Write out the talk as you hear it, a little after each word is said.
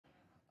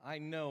I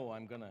know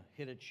I'm going to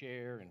hit a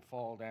chair and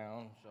fall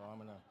down, so I'm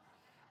going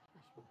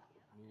to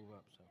move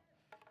up. So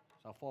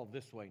I'll fall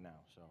this way now.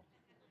 So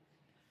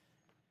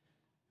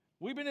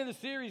we've been in a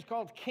series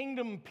called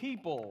Kingdom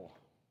People.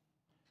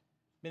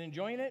 Been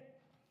enjoying it?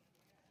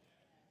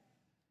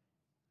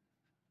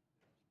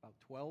 About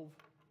 12.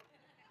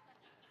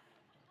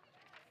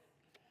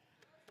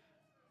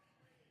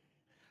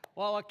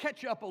 Well, I'll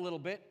catch you up a little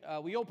bit.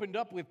 We opened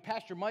up with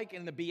Pastor Mike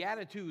and the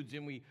Beatitudes,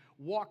 and we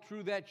walked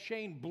through that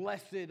chain.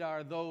 Blessed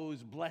are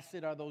those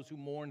who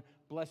mourn.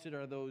 Blessed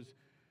are those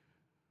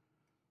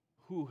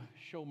who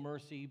show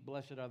mercy.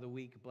 Blessed are the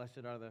weak. Blessed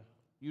are the...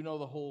 You know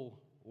the whole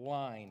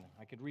line.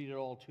 I could read it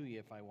all to you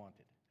if I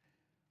wanted.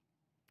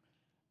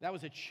 That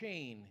was a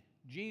chain.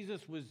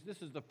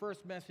 This is the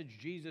first message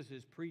Jesus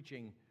is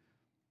preaching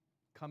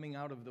coming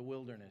out of the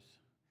wilderness.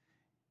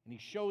 And he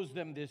shows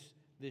them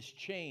this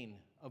chain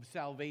of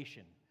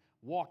salvation,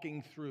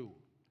 walking through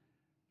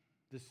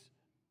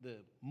the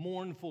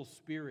mournful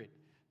spirit,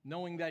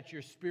 knowing that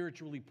you're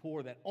spiritually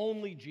poor, that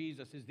only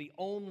Jesus is the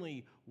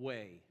only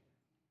way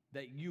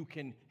that you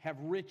can have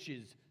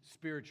riches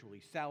spiritually,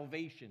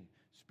 salvation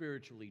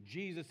spiritually.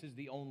 Jesus is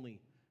the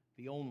only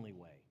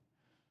way.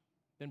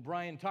 Then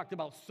Brian talked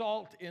about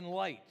salt and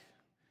light,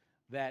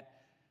 that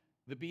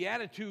the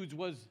Beatitudes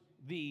was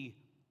the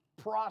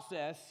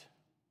process,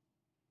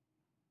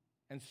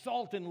 and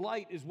salt and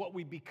light is what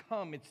we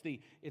become.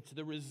 It's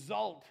the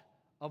result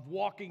of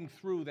walking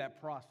through that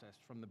process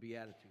from the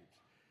Beatitudes.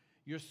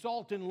 You're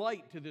salt and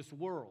light to this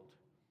world.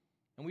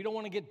 And we don't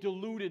want to get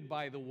diluted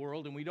by the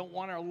world, and we don't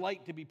want our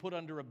light to be put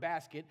under a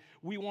basket.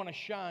 We want to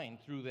shine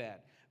through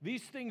that.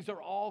 These things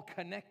are all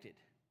connected.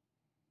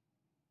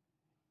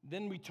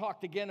 Then we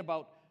talked again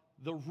about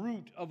the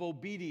root of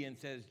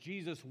obedience as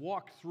Jesus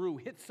walked through,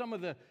 hit some of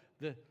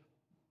the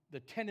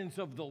tenets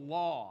of the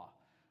law,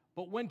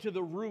 but went to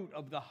the root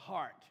of the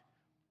heart,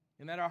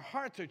 and that our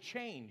hearts are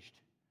changed.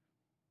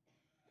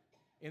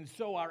 And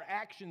so our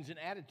actions and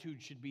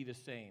attitudes should be the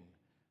same.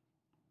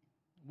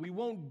 We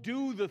won't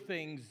do the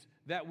things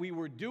that we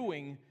were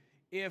doing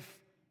if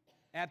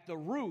at the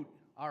root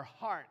our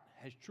heart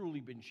has truly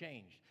been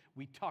changed.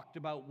 We talked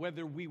about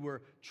whether we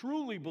were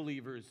truly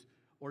believers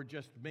or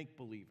just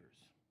make-believers.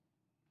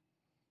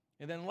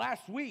 And then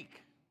last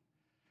week,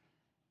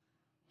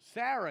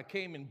 Sarah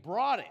came and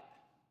brought it.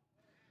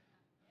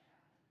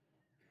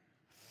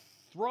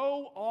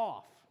 Throw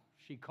off,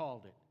 she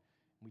called it.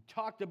 We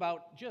talked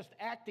about just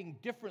acting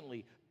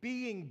differently,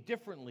 being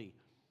differently.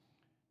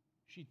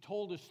 She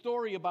told a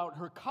story about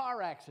her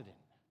car accident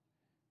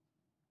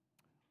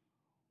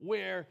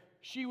where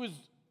she was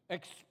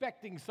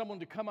expecting someone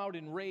to come out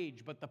in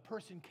rage, but the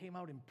person came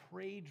out and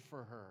prayed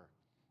for her.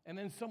 And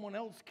then someone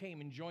else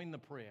came and joined the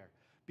prayer.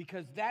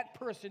 Because that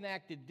person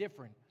acted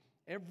different,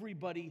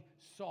 everybody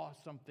saw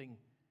something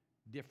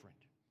different.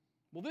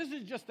 Well, this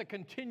is just a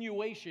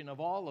continuation of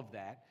all of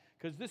that,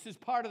 because this is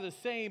part of the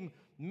same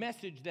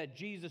message that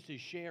Jesus is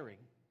sharing.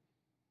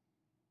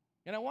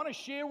 And I want to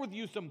share with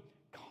you some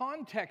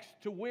context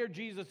to where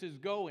Jesus is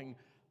going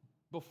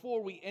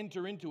before we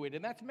enter into it.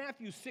 And that's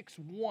Matthew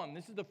 6:1.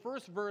 This is the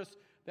first verse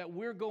that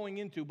we're going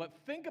into.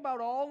 But think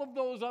about all of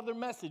those other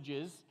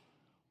messages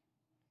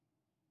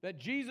that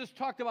Jesus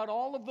talked about,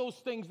 all of those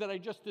things that I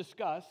just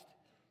discussed.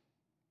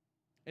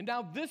 And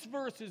now this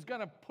verse is going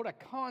to put a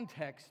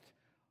context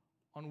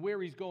on where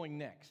he's going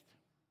next.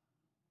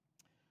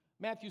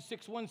 Matthew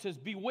 6:1 says,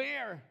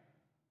 "Beware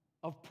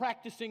of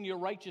practicing your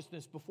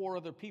righteousness before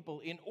other people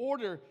in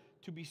order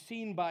to be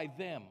seen by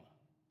them,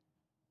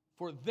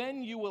 for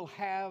then you will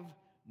have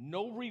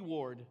no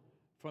reward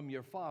from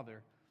your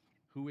Father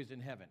who is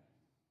in heaven."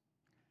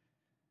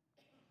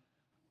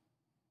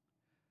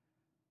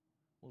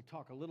 We'll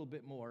talk a little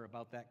bit more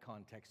about that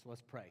context.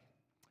 Let's pray.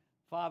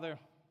 Father,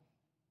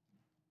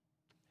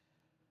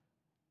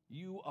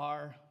 you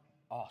are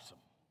awesome.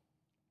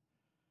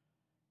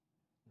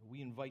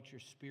 We invite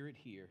your Spirit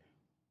here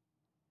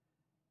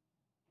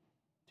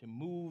to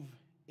move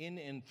in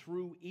and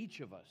through each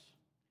of us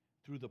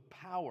through the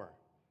power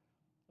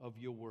of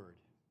your word.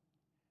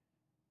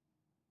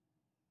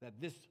 That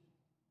this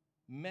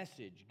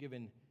message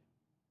given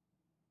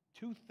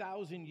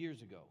 2,000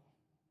 years ago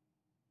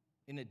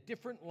in a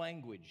different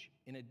language,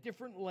 in a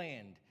different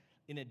land,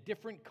 in a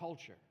different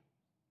culture,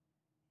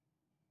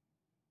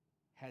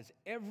 has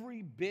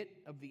every bit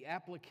of the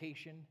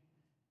application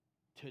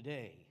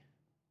today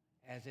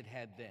as it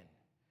had then.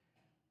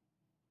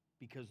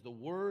 Because the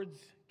words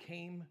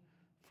came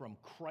from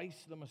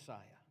Christ the Messiah,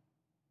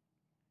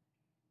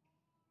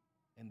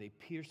 and they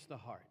pierced the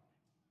heart,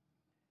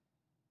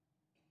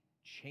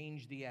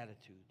 changed the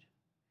attitude.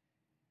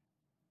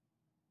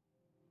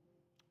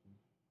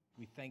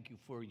 We thank you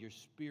for your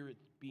Spirit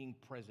being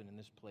present in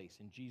this place.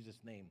 In Jesus'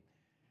 name,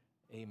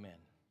 amen.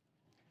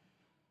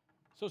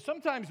 So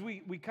sometimes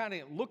we kind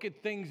of look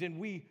at things and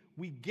we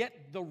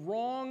get the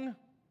wrong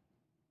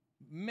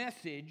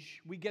message,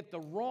 we get the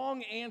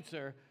wrong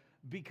answer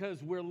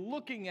because we're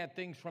looking at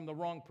things from the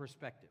wrong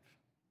perspective.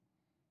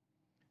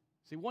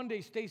 See, one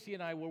day Stacy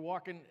and I were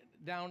walking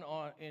down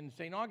in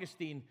St.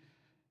 Augustine,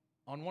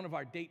 on one of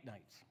our date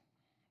nights.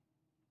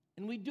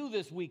 And we do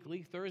this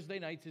weekly. Thursday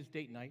nights is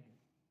date night.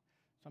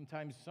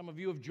 Sometimes some of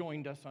you have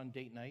joined us on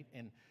date night,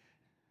 and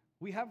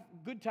we have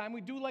a good time.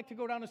 We do like to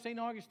go down to St.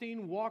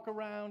 Augustine, walk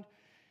around.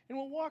 And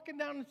we're walking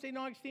down to St.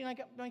 Augustine. I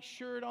got my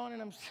shirt on,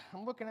 and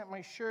I'm looking at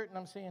my shirt, and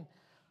I'm saying,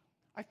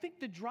 I think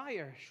the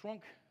dryer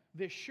shrunk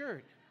this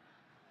shirt.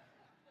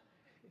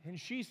 And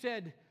she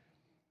said,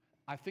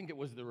 I think it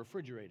was the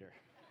refrigerator.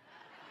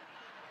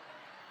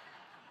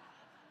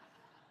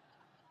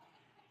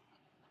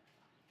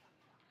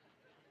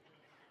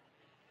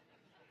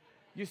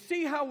 You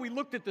see how we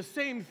looked at the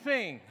same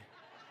thing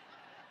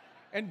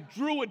and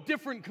drew a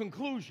different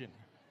conclusion.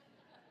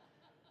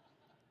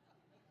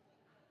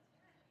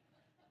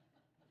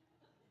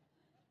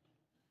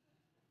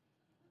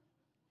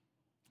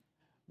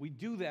 We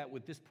do that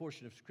with this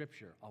portion of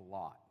Scripture a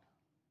lot.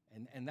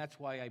 And that's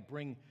why I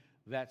bring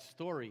that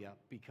story up,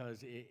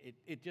 because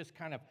it just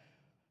kind of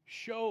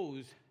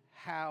shows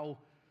how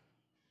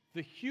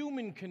the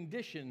human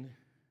condition,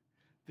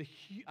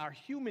 our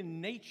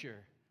human nature,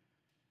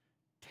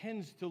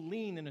 tends to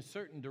lean in a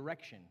certain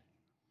direction.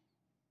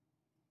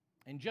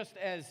 And just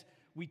as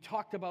we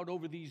talked about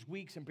over these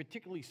weeks, and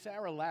particularly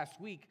Sarah last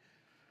week,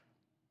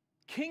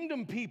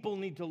 kingdom people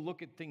need to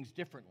look at things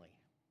differently.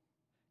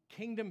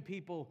 Kingdom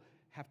people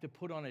have to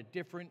put on a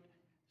different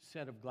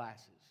set of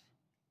glasses.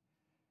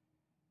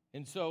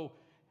 And so,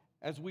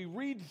 as we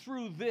read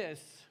through this,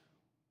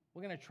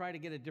 we're going to try to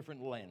get a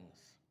different lens.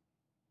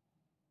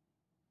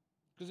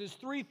 Because there's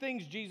three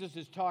things Jesus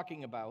is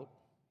talking about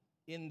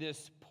in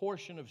this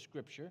portion of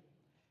Scripture.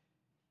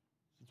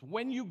 It's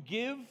when you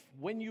give,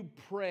 when you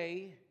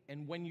pray,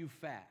 and when you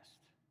fast.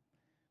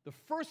 The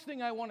first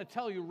thing I want to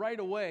tell you right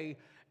away,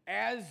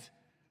 as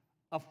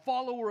a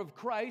follower of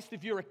Christ,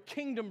 if you're a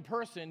kingdom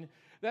person,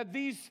 that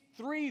these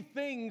three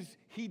things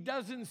he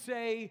doesn't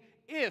say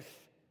if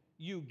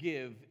you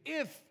give,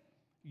 if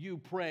you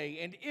pray,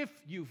 and if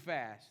you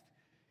fast.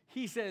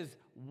 He says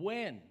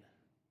when.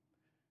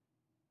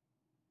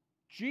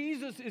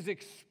 Jesus is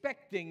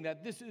expecting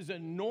that this is a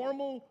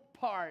normal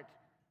part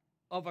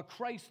of a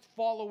Christ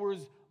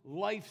follower's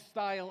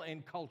lifestyle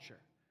and culture.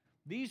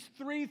 These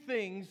three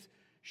things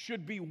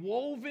should be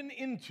woven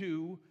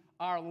into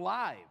our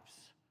lives.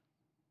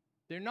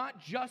 They're not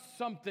just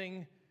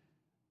something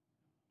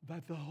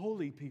that the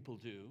holy people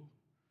do.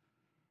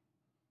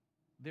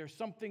 They're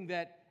something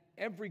that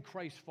every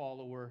Christ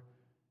follower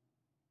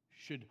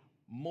should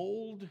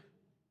mold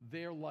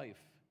their life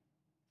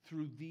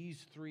through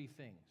these three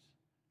things: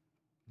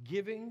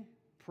 giving,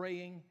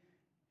 praying,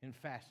 and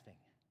fasting.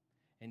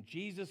 And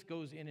Jesus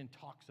goes in and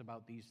talks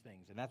about these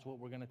things, and that's what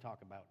we're going to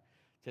talk about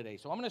today.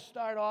 So I'm going to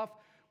start off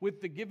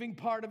with the giving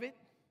part of it.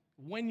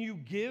 When you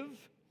give,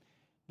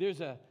 there's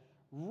a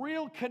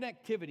real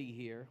connectivity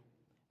here.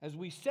 As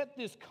we set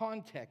this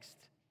context,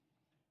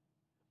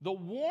 the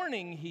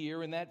warning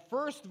here in that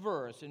first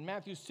verse in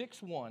Matthew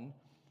 6:1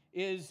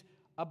 is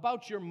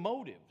about your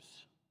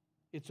motives.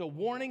 It's a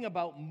warning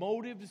about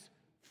motives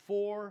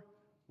for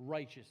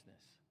righteousness.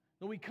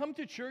 When we come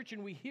to church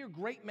and we hear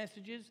great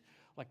messages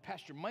like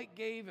Pastor Mike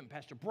gave and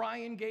Pastor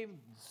Brian gave,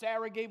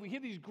 Sarah gave, we hear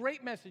these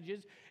great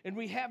messages and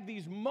we have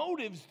these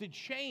motives to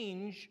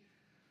change,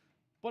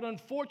 but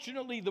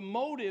unfortunately the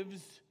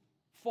motives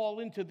fall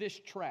into this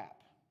trap.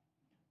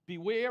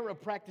 Beware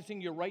of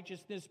practicing your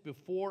righteousness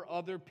before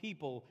other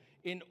people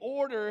in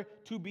order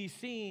to be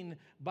seen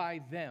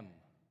by them.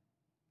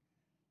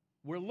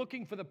 We're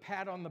looking for the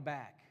pat on the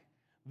back,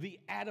 the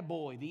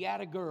attaboy, the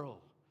attagirl.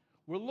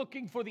 We're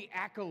looking for the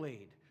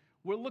accolade.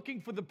 We're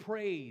looking for the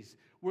praise.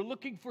 We're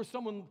looking for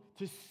someone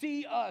to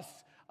see us,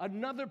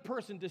 another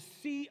person to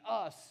see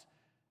us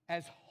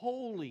as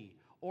holy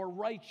or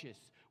righteous.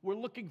 We're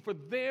looking for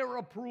their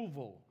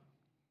approval.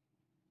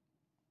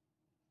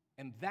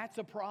 And that's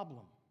a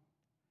problem.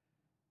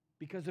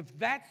 Because if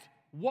that's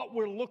what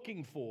we're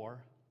looking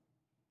for,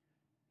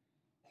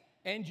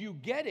 and you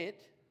get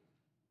it,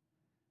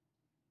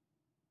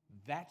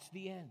 that's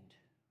the end.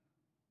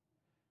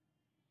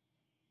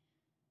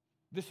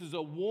 This is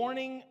a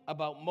warning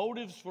about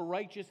motives for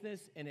righteousness,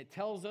 and it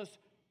tells us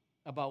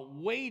about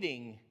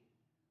waiting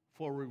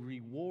for a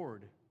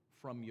reward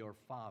from your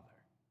Father.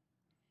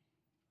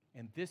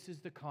 And this is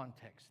the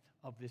context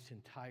of this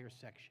entire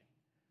section.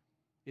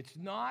 It's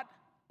not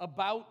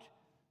about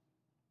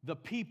the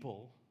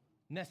people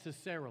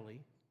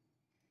necessarily.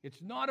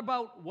 It's not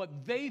about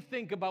what they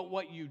think about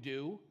what you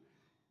do.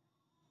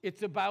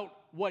 It's about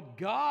what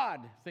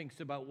God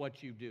thinks about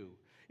what you do.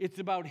 It's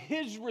about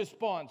His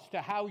response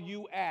to how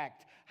you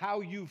act,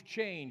 how you've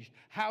changed,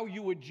 how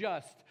you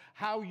adjust,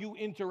 how you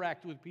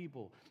interact with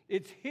people.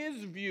 It's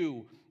His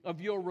view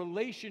of your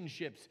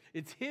relationships.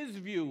 It's His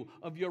view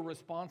of your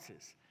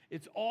responses.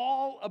 It's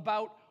all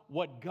about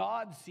what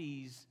God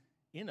sees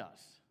in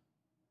us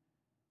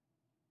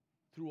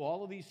through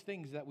all of these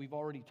things that we've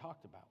already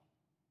talked about.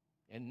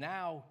 And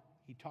now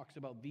He talks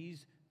about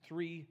these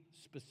three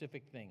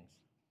specific things.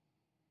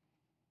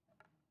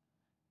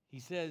 He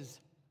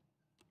says,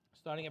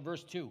 starting at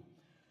verse 2,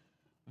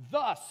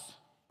 thus,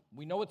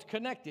 we know it's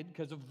connected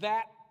because of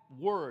that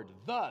word,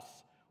 thus,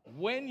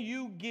 when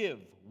you give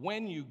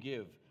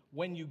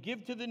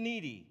to the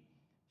needy,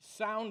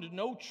 sound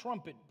no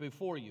trumpet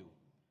before you,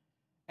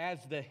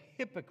 as the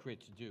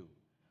hypocrites do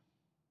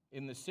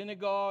in the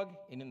synagogue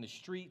and in the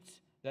streets,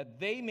 that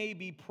they may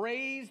be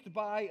praised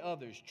by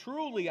others.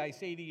 Truly, I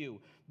say to you,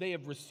 they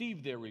have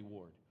received their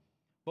reward.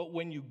 But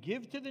when you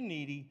give to the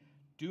needy,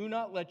 do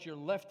not let your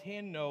left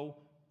hand know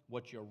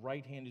what your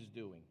right hand is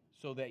doing,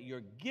 so that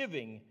your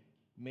giving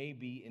may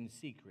be in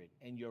secret,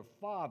 and your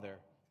Father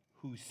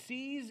who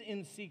sees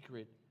in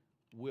secret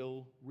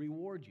will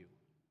reward you.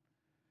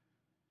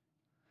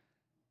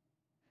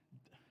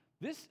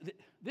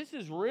 This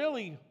is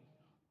really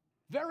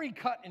very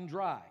cut and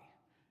dry.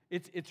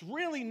 It's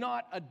really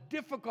not a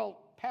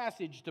difficult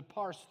passage to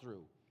parse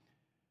through.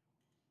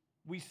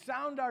 We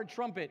sound our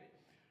trumpet.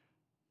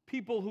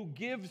 People who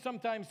give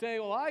sometimes say,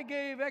 well, I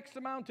gave X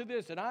amount to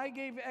this, and I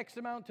gave X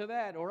amount to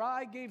that, or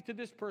I gave to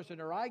this person,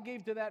 or I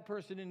gave to that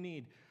person in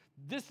need.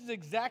 This is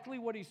exactly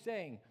what he's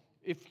saying.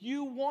 If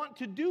you want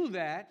to do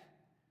that,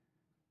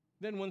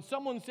 then when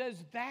someone says,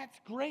 that's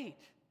great,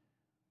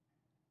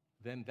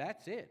 then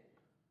that's it.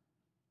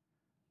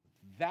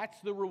 That's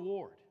the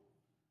reward.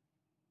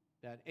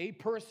 That a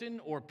person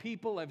or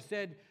people have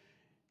said,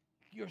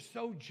 you're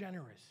so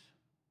generous.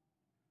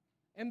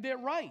 And they're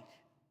right.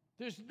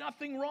 There's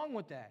nothing wrong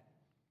with that.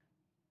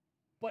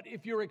 But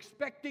if you're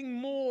expecting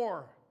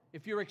more,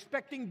 if you're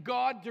expecting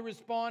God to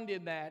respond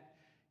in that,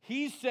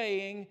 he's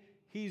saying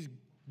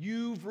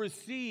you've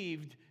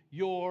received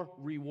your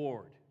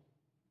reward.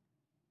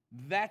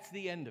 That's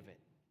the end of it.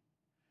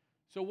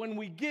 So when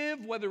we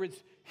give, whether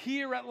it's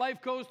here at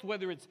Life Coast,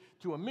 whether it's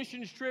to a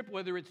missions trip,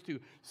 whether it's to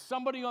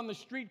somebody on the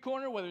street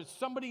corner, whether it's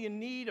somebody in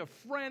need, a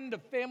friend, a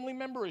family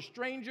member, a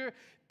stranger,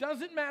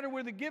 doesn't matter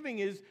where the giving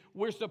is,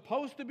 we're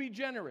supposed to be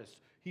generous.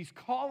 He's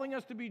calling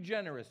us to be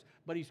generous,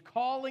 but he's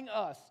calling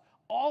us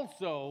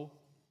also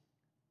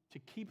to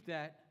keep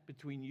that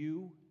between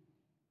you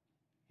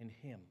and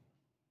him.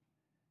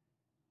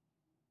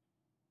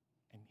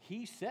 And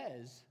he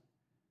says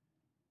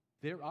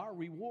there are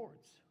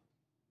rewards.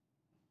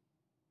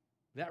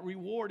 That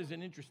reward is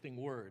an interesting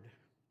word.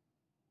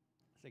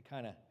 As I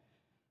kind of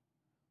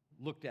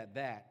looked at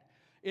that,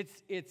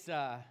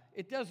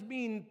 it does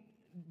mean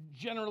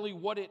generally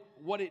what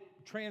it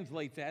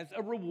translates as: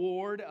 a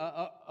reward,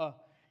 a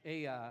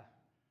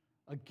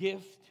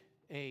gift,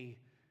 a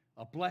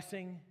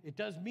blessing. It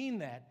does mean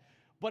that,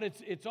 but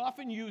it's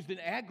often used in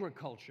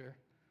agriculture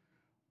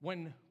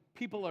when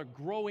people are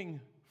growing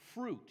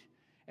fruit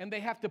and they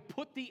have to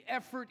put the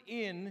effort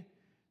in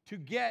to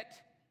get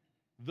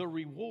the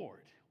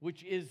reward,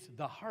 which is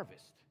the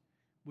harvest,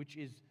 which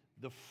is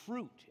the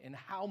fruit, and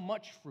how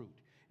much fruit,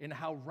 and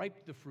how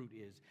ripe the fruit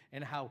is,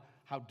 and how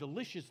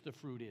delicious the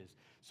fruit is.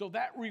 So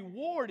that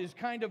reward is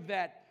kind of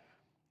that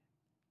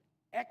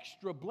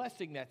extra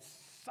blessing, that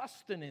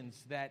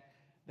sustenance, that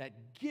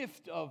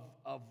gift of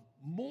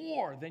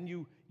more than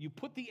you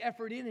put the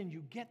effort in and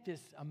you get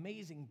this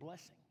amazing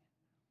blessing.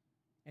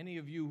 Any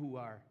of you who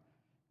are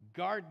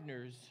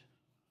gardeners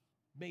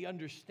may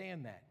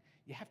understand that.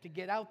 You have to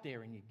get out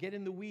there and you get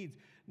in the weeds.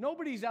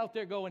 Nobody's out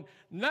there going,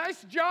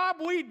 nice job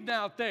weeding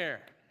out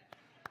there.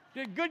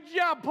 Did good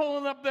job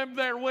pulling up them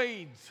there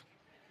weeds.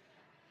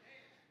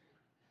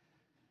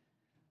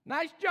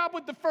 Nice job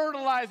with the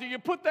fertilizer. You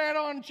put that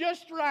on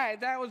just right.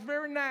 That was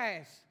very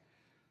nice.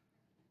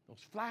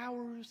 Those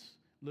flowers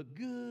look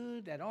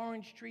good. That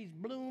orange tree's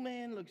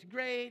blooming. Looks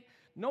great.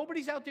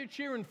 Nobody's out there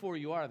cheering for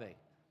you, are they?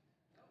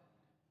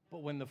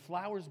 But when the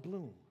flowers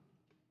bloom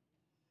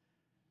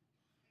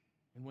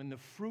and when the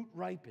fruit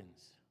ripens,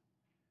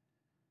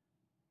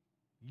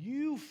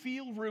 you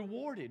feel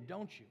rewarded,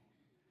 don't you?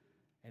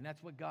 And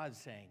that's what God's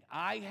saying.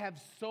 I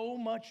have so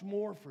much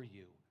more for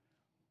you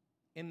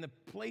in the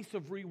place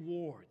of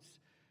rewards.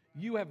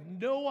 You have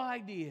no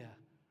idea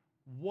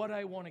what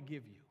I want to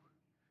give you.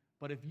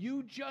 But if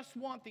you just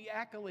want the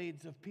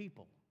accolades of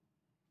people,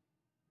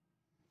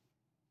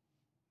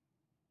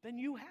 then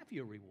you have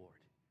your reward.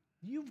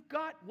 You've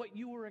got what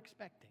you were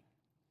expecting.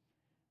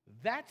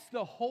 That's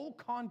the whole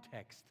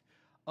context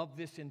of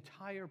this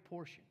entire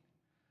portion.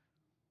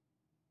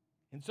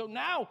 And so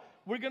now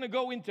we're going to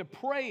go into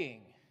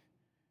praying.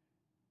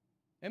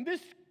 And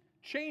this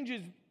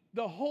changes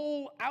the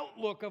whole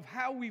outlook of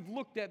how we've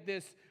looked at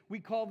this. We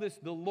call this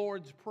the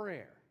Lord's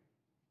Prayer.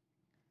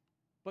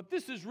 But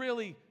this is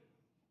really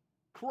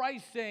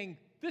Christ saying,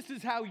 this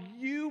is how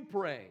you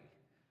pray.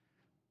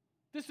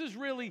 This is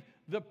really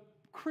the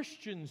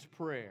Christian's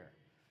prayer.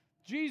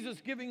 Jesus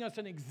giving us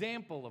an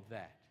example of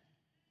that.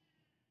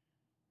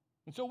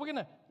 And so we're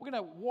going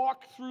to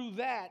walk through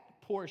that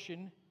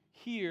portion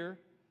here.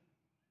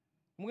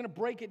 I'm going to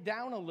break it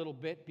down a little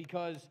bit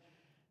because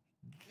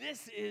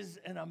this is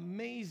an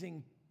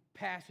amazing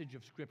passage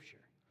of Scripture.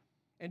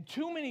 And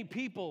too many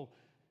people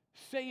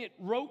say it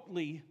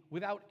rotely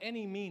without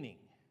any meaning.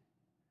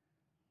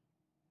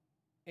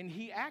 And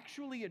he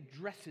actually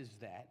addresses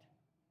that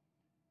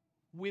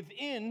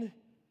within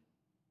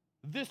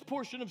this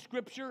portion of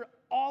Scripture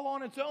all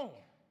on its own.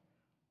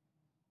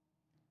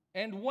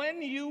 And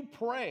when you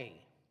pray,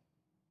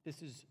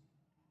 this is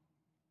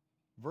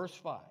Verse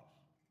 5.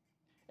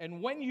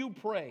 And when you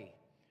pray,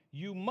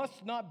 you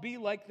must not be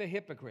like the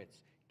hypocrites.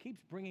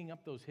 Keeps bringing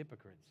up those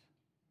hypocrites.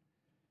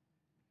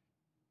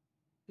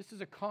 This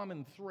is a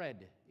common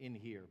thread in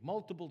here,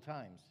 multiple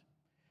times.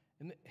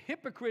 And the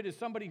hypocrite is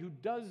somebody who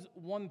does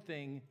one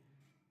thing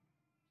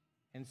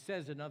and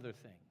says another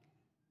thing,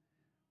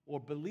 or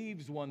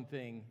believes one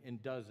thing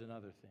and does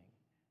another thing.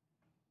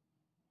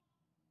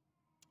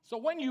 So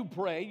when you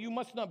pray, you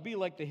must not be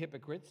like the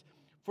hypocrites,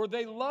 for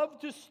they love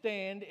to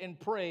stand and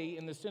pray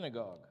in the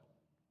synagogue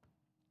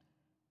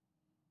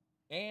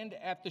and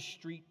at the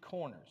street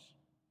corners,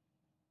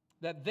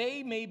 that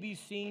they may be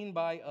seen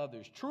by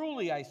others.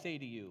 Truly, I say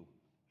to you,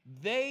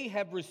 they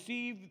have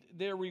received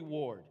their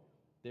reward.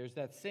 There's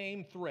that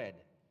same thread.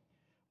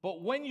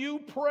 But when you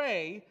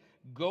pray,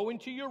 go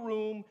into your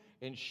room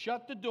and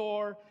shut the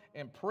door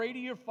and pray to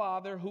your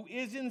Father who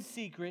is in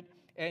secret,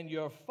 and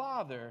your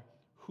Father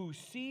who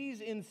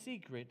sees in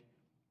secret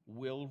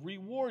will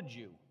reward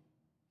you.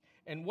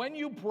 And when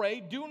you pray,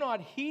 do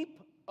not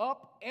heap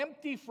up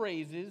empty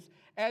phrases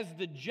as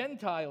the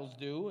Gentiles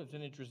do. It's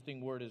an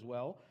interesting word as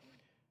well.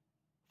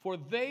 For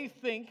they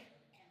think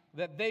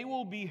that they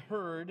will be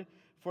heard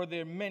for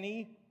their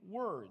many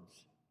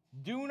words.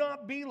 Do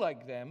not be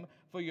like them,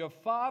 for your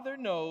Father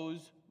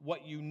knows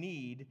what you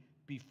need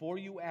before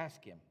you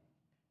ask Him.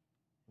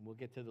 And we'll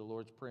get to the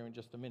Lord's Prayer in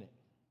just a minute.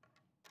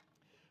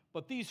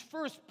 But these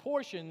first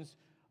portions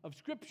of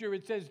Scripture,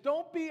 it says,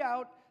 don't be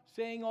out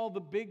saying all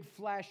the big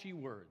flashy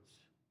words.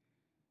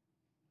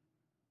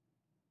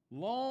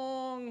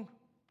 Long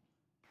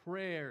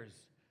prayers,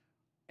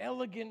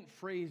 elegant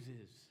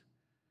phrases.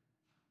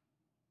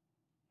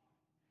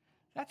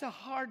 That's a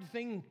hard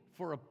thing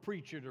for a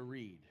preacher to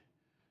read.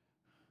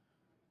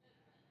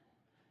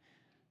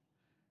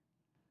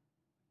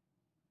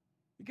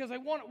 Because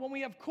when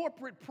we have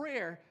corporate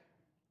prayer,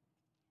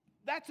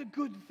 that's a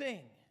good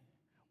thing.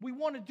 We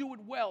want to do it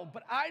well,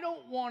 but I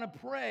don't want to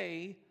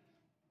pray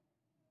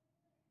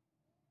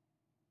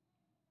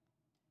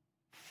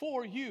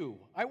for you.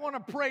 I want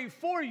to pray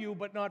for you,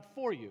 but not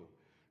for you.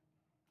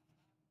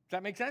 Does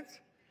that make sense?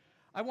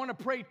 I want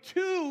to pray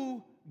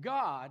to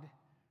God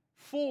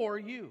for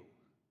you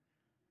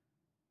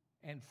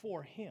and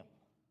for Him.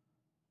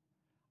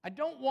 I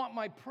don't want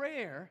my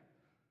prayer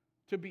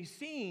to be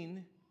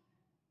seen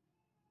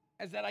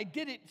as that I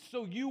did it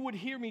so you would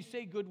hear me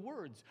say good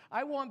words.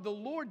 I want the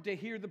Lord to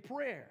hear the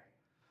prayer.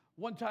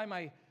 One time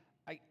I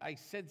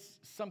said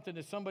something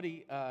to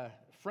somebody,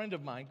 friend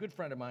of mine, good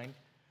friend of mine,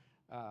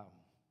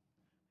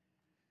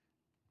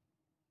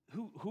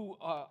 who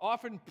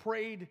often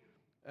prayed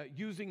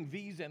using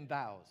these and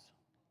thous.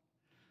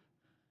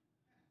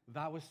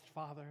 Thouest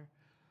Father,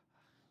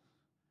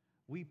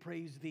 we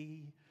praise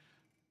Thee.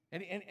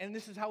 And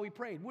this is how we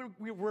prayed.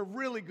 We're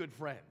really good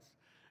friends.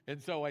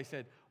 And so I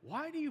said,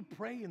 why do you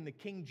pray in the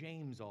King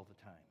James all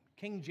the time?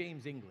 King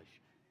James English.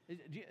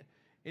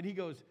 And he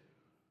goes,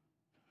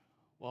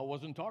 well, I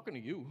wasn't talking to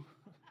you.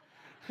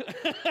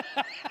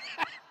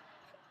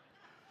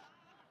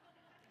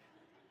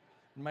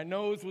 My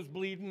nose was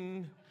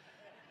bleeding.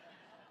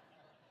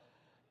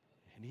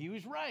 And he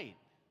was right.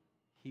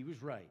 He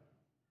was right.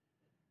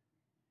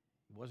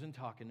 He wasn't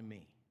talking to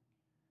me.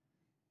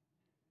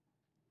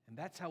 And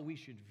that's how we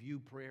should view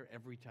prayer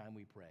every time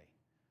we pray.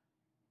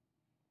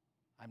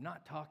 I'm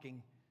not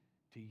talking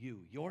to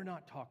you. You're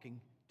not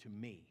talking to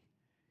me.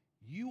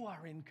 You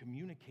are in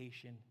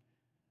communication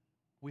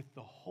with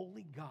the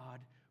holy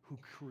God who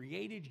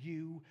created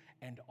you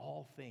and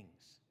all things.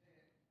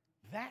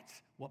 That's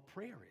what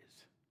prayer is.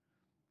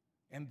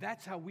 And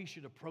that's how we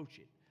should approach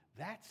it.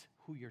 That's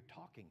who you're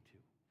talking to.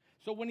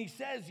 So when he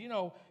says,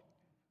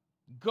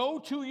 go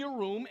to your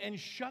room and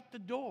shut the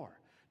door,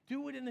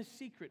 do it in a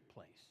secret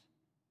place,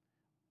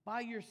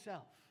 by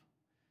yourself,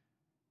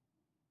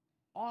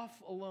 off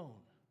alone.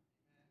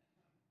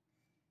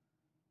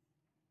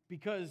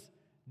 Because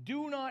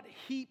do not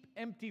heap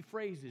empty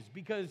phrases,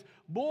 because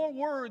more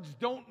words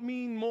don't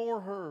mean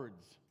more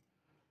herds.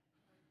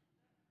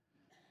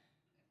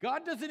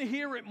 God doesn't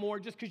hear it more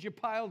just because you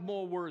piled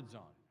more words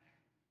on.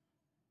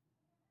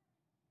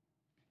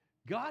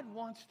 God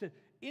wants to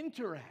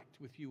interact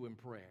with you in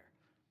prayer.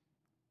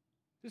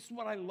 This is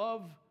what I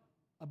love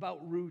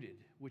about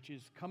Rooted, which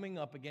is coming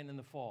up again in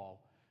the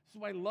fall. This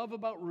is what I love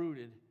about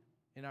Rooted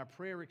in our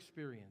prayer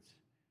experience.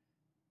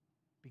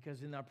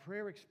 Because in our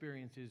prayer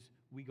experiences,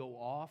 we go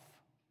off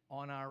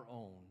on our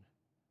own.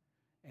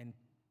 And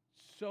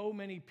so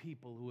many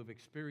people who have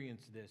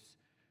experienced this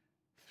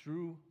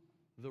through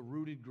the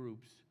Rooted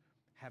groups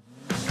have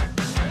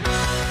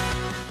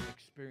never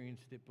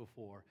experienced it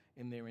before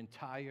in their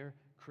entire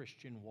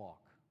Christian walk.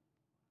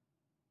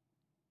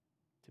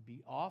 To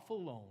be off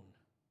alone,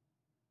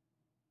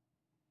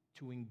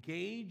 to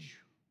engage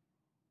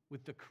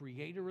with the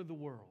Creator of the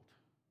world,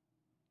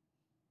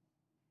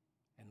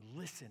 and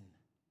listen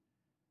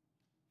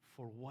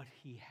for what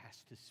He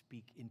has to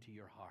speak into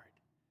your heart.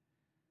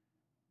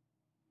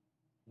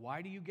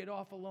 Why do you get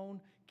off alone?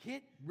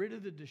 Get rid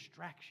of the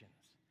distractions.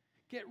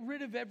 Get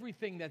rid of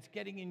everything that's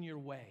getting in your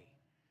way.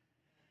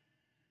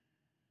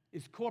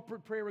 Is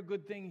corporate prayer a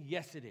good thing?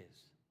 Yes, it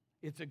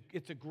is.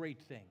 It's a great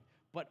thing.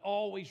 But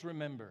always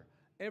remember,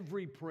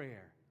 every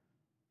prayer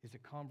is a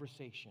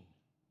conversation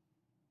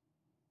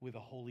with a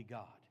holy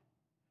God.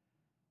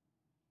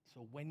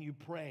 So when you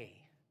pray,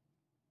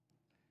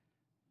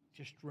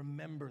 just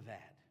remember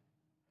that.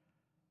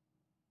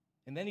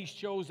 And then he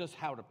shows us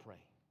how to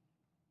pray.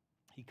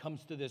 He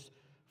comes to this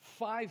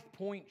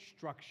 5-point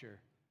structure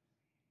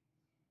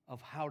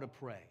of how to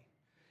pray.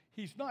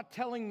 He's not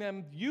telling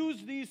them,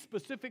 use these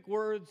specific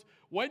words.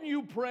 When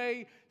you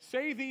pray,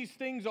 say these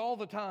things all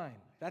the time.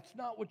 That's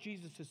not what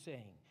Jesus is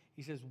saying.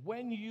 He says,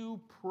 when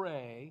you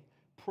pray,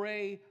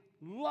 pray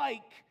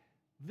like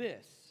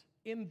this,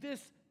 in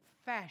this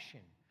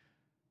fashion,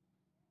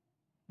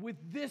 with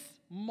this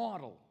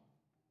model.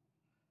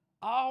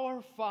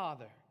 Our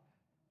Father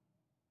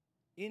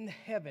in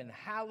heaven,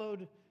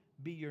 hallowed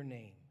be your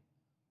name.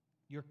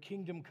 Your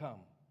kingdom come.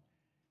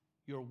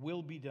 Your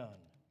will be done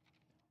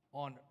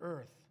on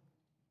earth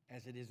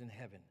as it is in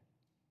heaven.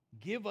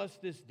 Give us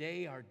this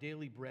day our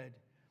daily bread,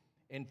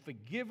 and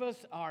forgive us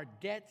our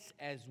debts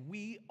as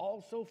we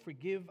also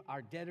forgive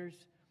our debtors.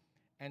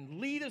 And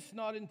lead us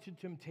not into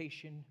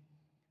temptation,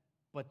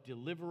 but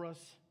deliver us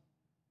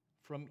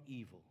from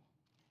evil.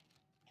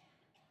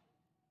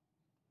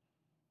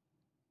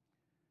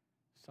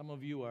 Some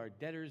of you are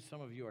debtors,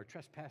 some of you are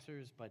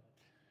trespassers, but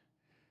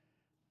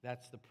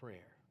that's the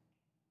prayer.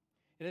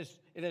 It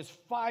has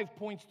 5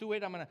 points to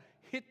it. I'm going to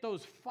hit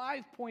those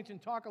 5 points and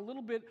talk a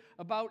little bit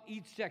about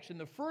each section.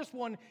 The first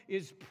one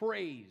is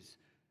praise.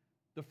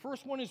 The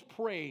first one is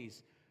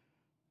praise.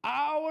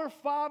 Our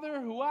Father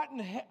who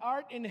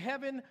art in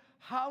heaven,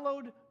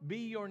 hallowed be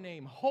your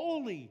name.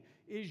 Holy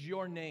is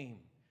your name.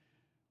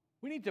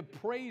 We need to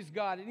praise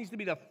God. It needs to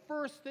be the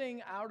first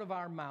thing out of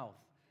our mouth.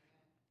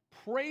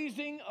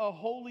 Praising a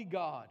holy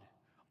God,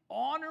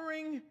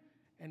 honoring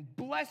and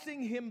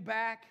blessing him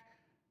back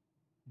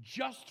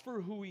just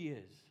for who he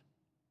is.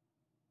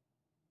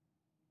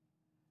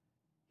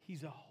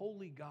 He's a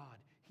holy God.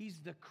 He's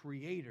the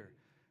creator,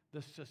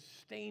 the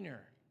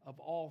sustainer of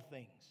all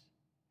things.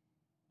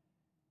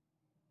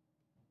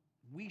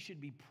 We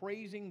should be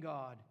praising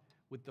God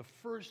with the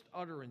first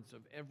utterance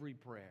of every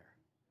prayer.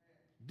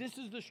 This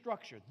is the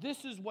structure.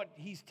 This is what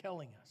he's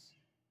telling us.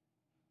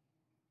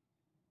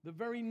 The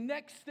very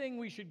next thing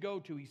we should go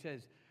to, he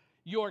says,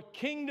 your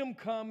kingdom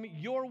come,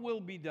 your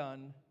will be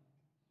done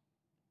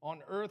on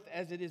earth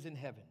as it is in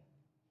heaven.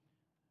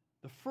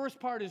 The first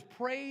part is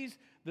praise.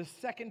 The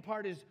second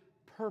part is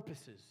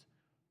purposes.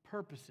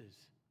 Purposes.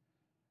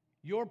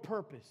 Your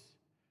purpose.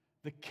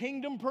 The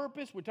kingdom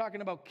purpose, we're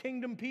talking about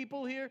kingdom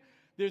people here.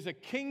 There's a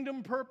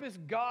kingdom purpose.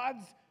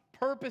 God's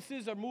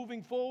purposes are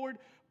moving forward,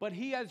 but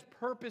he has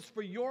purpose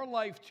for your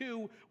life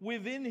too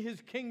within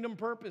his kingdom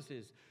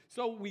purposes.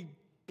 So we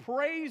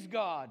praise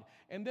God,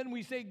 and then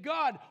we say,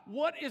 God,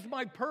 what is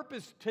my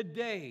purpose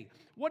today?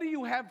 What do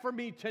you have for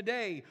me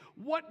today?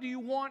 What do you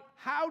want?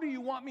 How do you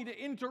want me to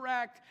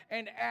interact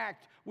and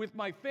act with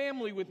my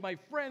family, with my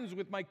friends,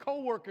 with my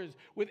coworkers,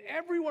 with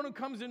everyone who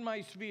comes in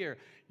my sphere?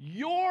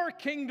 Your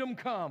kingdom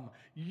come,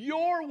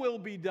 your will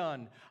be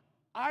done.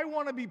 I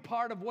want to be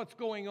part of what's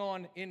going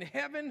on in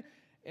heaven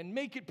and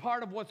make it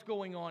part of what's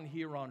going on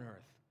here on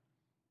earth.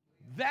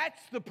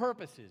 That's the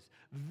purposes.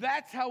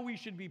 That's how we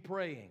should be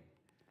praying.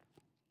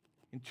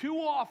 And too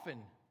often,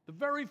 the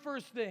very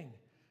first thing,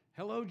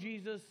 hello,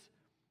 Jesus,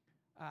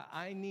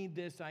 I need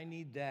this, I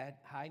need that,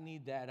 I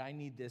need that, I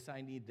need this,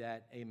 I need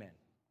that, amen.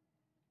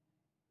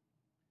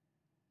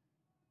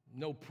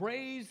 No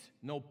praise,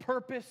 no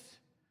purpose,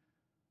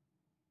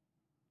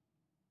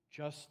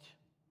 just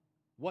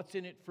what's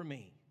in it for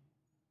me.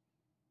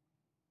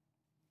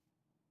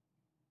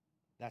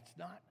 That's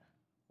not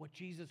what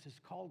Jesus has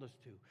called us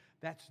to.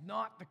 That's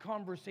not the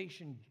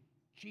conversation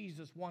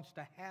Jesus wants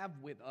to have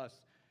with us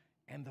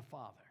and the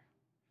Father.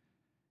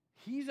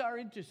 He's our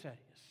intercessor.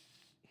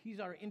 He's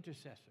our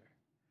intercessor.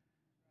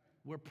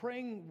 We're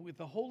praying with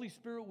the Holy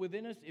Spirit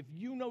within us. If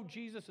you know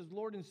Jesus as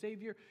Lord and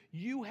Savior,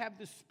 you have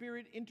the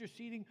Spirit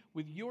interceding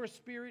with your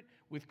spirit,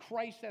 with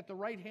Christ at the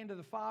right hand of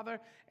the Father,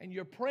 and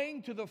you're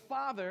praying to the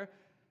Father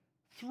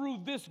through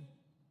this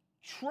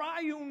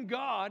triune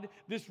God,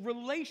 this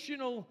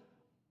relational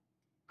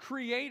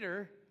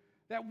creator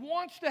that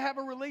wants to have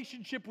a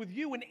relationship with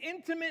you, an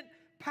intimate,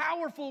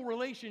 powerful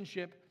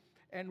relationship,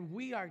 and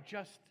we are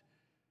just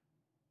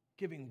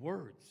giving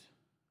words.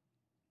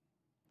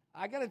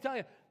 I got to tell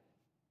you,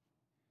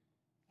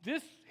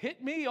 this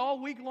hit me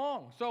all week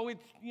long, so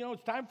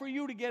it's time for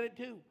you to get it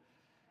too.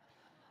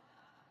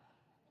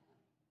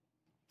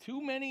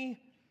 Too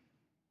many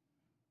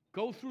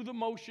go through the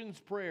motions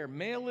prayer,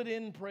 mail it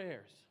in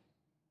prayers.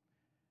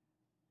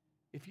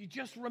 If you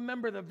just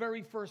remember the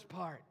very first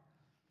part,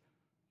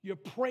 you're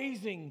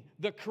praising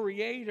the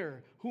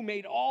Creator who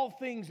made all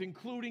things,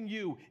 including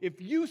you.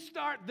 If you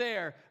start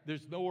there,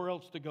 there's nowhere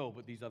else to go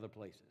but these other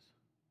places.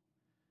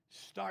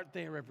 Start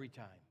there every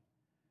time.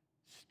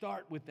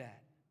 Start with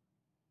that.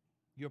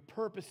 Your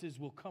purposes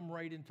will come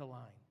right into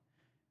line.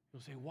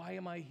 You'll say, why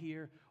am I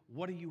here?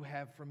 What do you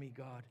have for me,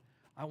 God?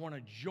 I want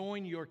to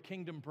join your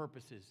kingdom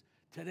purposes.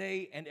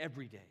 today and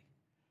every day.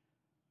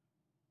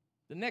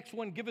 The next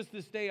one, give us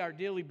this day our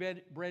daily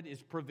bread,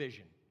 is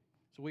provision.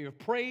 So we have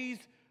praise,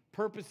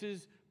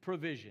 purposes,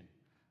 provision.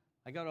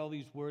 I got all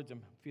these words.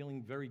 I'm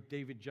feeling very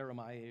David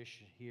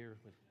Jeremiah-ish here.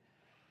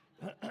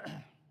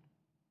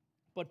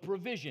 But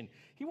provision.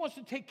 He wants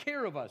to take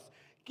care of us.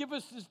 Give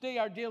us this day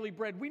our daily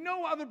bread. We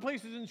know other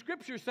places in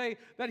Scripture say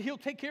that He'll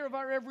take care of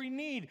our every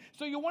need.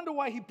 So you wonder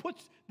why He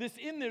puts this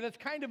in there. That's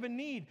kind of a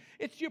need.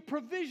 It's your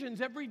provisions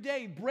every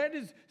day. Bread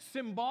is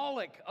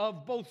symbolic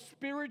of both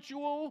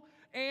spiritual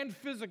and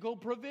physical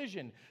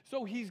provision.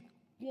 So He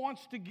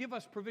wants to give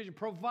us provision,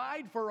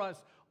 provide for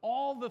us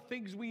all the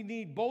things we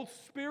need, both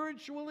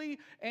spiritually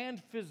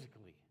and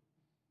physically.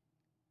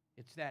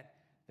 It's that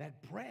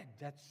bread,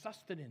 that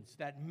sustenance,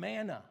 that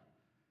manna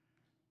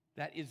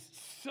that is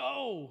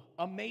so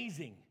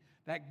amazing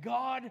that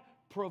God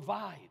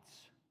provides.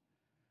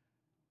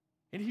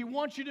 And He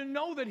wants you to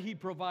know that He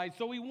provides,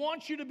 so He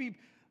wants you to be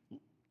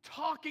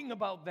talking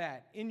about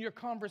that in your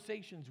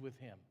conversations with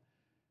Him.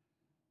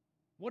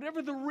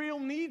 Whatever the real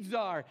needs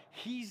are,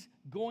 He's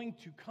going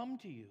to come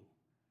to you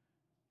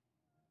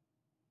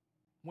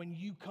when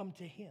you come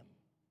to Him.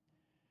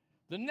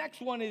 The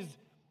next one is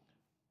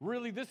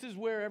really, this is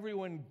where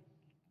everyone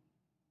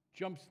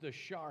jumps the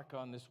shark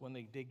on this one.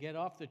 They get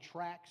off the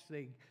tracks,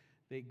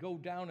 they go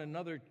down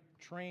another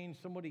train,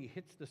 somebody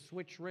hits the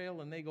switch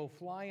rail, and they go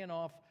flying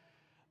off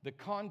the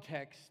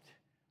context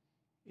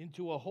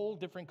into a whole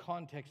different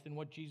context than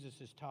what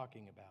Jesus is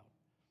talking about.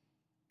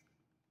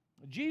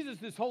 Jesus,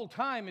 this whole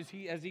time, as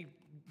he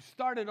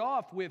started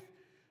off with,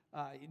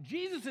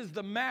 Jesus is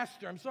the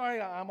master. I'm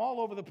sorry, I'm all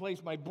over the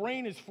place. My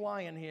brain is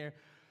flying here.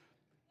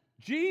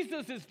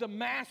 Jesus is the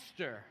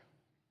master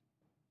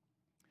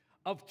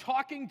of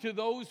talking to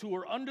those who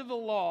are under the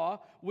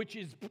law, which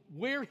is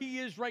where He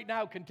is right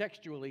now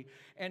contextually,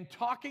 and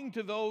talking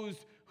to those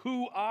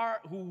who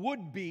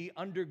would be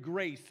under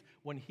grace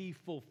when He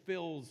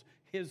fulfills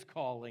His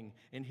calling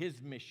and His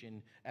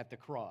mission at the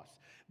cross.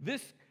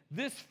 This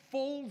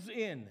folds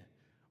in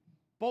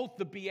both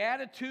the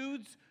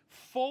Beatitudes,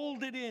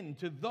 folded in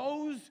to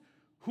those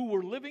who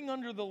were living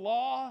under the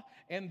law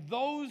and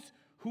those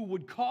who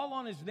would call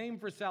on His name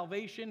for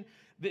salvation,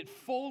 that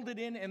folded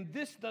in, and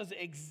this does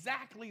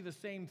exactly the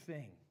same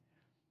thing.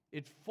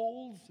 It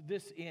folds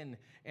this in,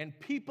 and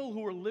people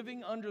who are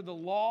living under the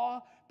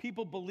law,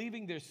 people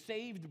believing they're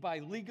saved by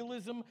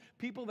legalism,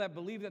 people that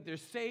believe that they're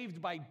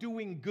saved by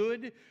doing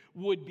good,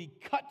 would be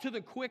cut to the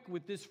quick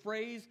with this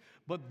phrase.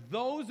 But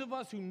those of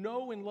us who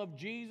know and love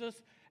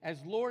Jesus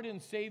as Lord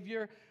and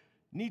Savior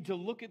need to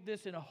look at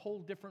this in a whole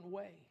different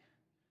way.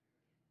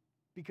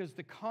 Because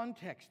the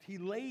context, He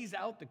lays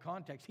out the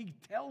context. He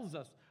tells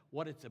us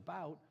what it's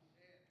about.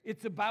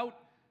 It's about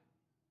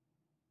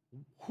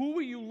who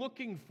are you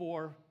looking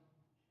for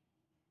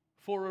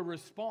a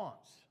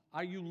response?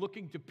 Are you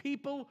looking to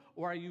people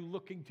or are you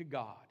looking to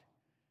God?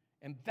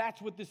 And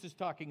that's what this is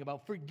talking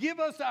about. Forgive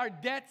us our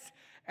debts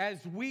as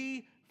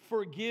we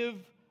forgive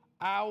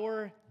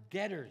our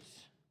debtors.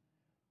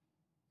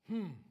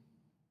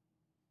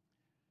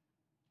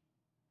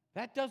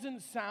 That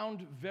doesn't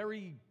sound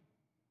very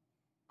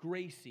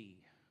gracie.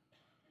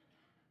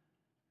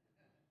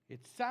 It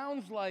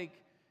sounds like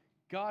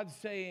God's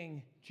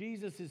saying,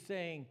 Jesus is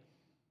saying,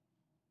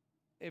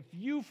 if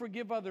you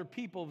forgive other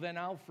people, then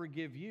I'll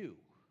forgive you.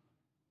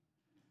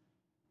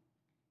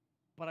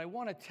 But I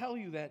want to tell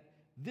you that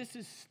this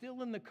is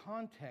still in the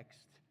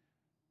context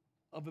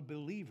of a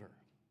believer.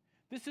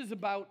 This is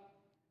about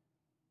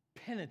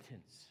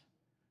penitence.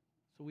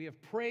 So we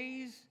have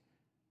praise,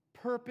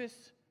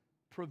 purpose,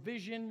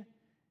 provision,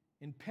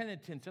 and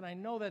penitence. And I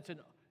know it's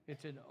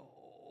an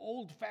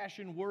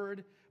old-fashioned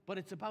word, but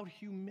it's about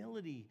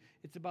humility.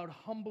 It's about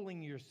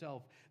humbling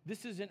yourself.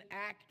 This is an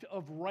act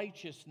of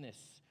righteousness.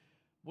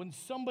 When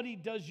somebody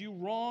does you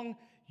wrong,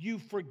 you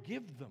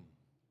forgive them.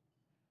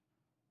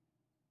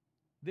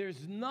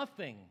 There's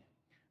nothing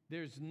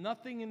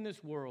in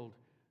this world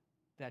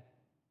that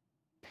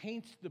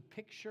paints the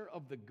picture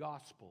of the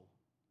gospel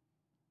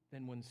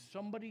than when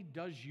somebody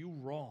does you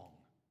wrong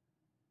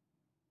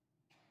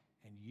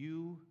and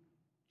you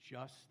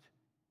just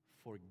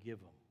forgive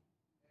them.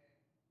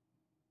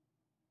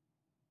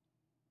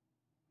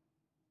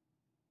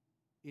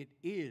 It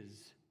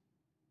is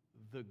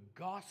the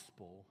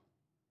gospel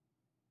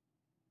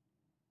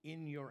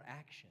in your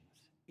actions,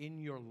 in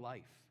your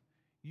life.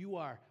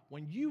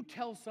 When you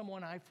tell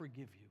someone, I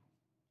forgive you,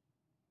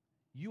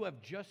 you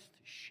have just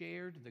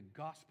shared the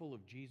gospel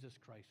of Jesus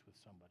Christ with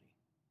somebody.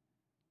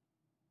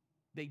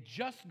 They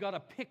just got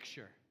a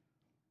picture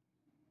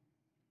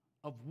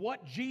of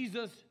what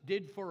Jesus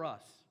did for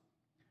us.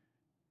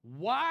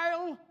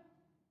 While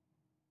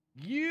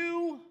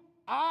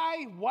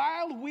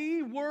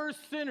we were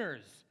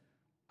sinners,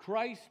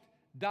 Christ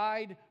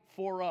died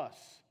for us,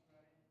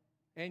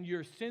 and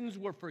your sins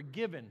were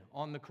forgiven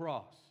on the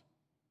cross.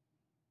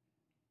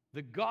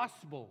 The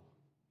gospel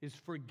is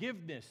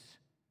forgiveness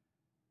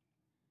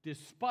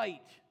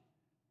despite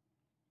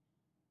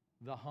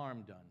the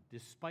harm done,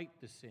 despite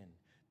the sin,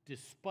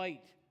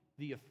 despite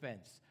the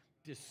offense,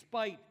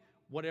 despite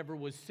whatever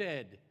was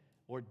said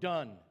or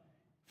done.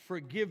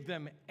 Forgive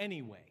them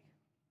anyway.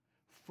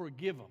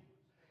 Forgive them.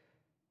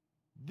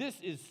 This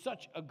is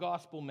such a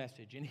gospel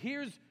message. And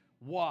here's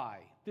why.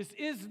 This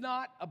is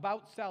not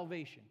about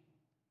salvation.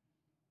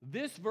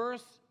 This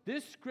verse,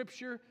 this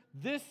scripture,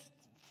 this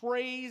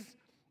phrase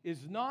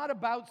is not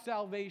about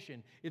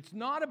salvation. It's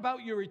not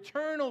about your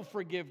eternal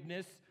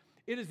forgiveness.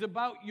 It is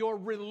about your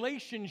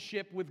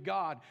relationship with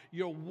God,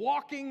 your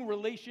walking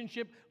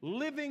relationship,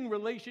 living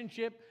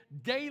relationship,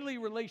 daily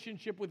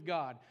relationship with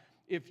God.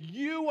 If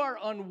you are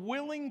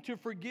unwilling to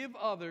forgive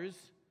others,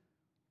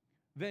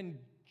 then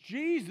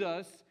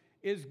Jesus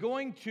is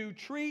going to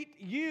treat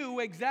you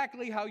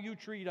exactly how you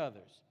treat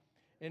others.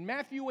 In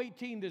Matthew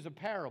 18, there's a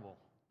parable.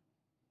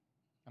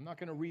 I'm not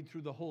going to read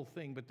through the whole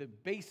thing, but the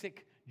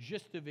basic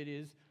gist of it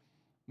is,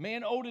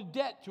 man owed a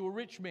debt to a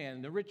rich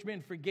man. The rich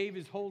man forgave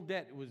his whole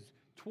debt. It was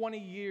 20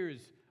 years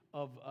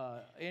of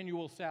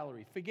annual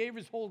salary. Forgave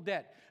his whole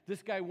debt.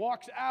 This guy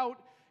walks out,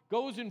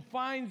 goes and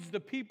finds the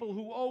people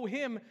who owe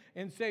him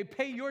and say,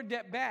 pay your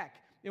debt back.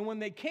 And when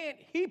they can't,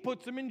 he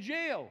puts them in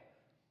jail.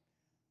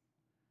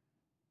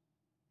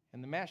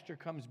 And the master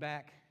comes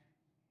back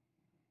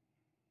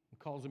and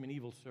calls him an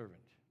evil servant.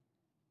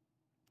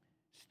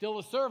 Still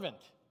a servant,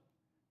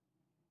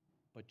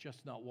 but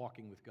just not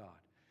walking with God.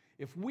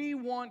 If we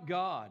want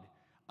God,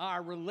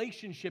 our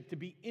relationship to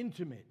be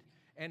intimate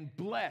and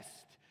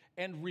blessed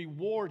and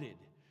rewarded,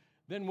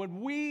 then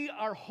when we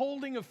are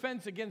holding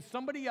offense against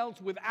somebody else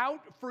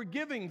without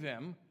forgiving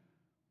them,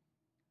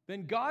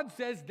 then God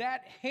says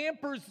that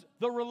hampers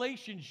the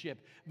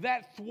relationship,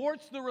 that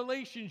thwarts the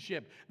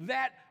relationship,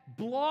 that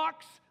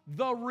blocks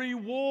the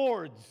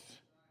rewards.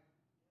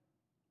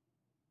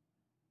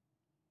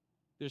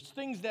 There's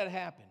things that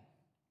happen.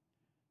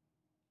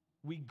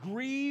 We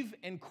grieve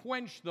and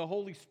quench the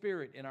Holy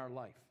Spirit in our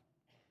life.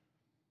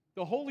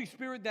 The Holy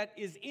Spirit that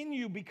is in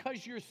you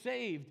because you're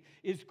saved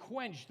is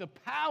quenched. The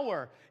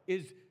power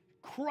is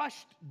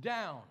crushed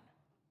down.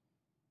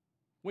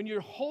 When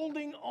you're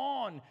holding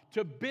on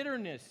to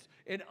bitterness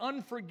and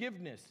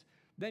unforgiveness,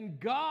 then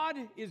God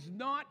is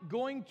not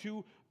going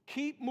to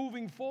keep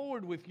moving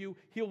forward with you.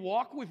 He'll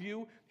walk with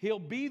you. He'll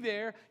be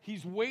there.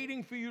 He's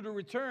waiting for you to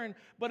return.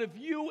 But if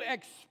you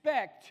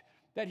expect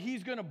that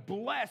He's going to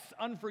bless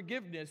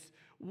unforgiveness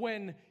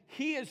when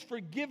He has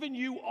forgiven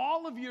you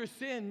all of your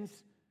sins,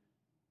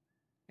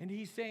 and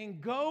He's saying,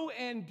 go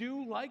and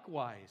do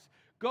likewise.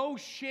 Go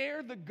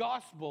share the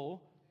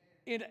gospel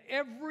in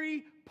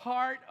every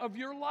part of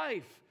your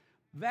life.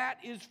 That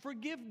is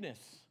forgiveness.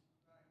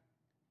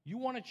 You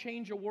want to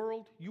change a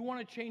world? You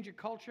want to change a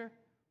culture?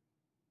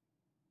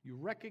 You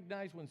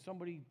recognize when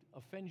somebody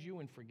offends you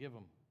and forgive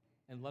them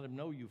and let them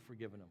know you've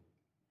forgiven them.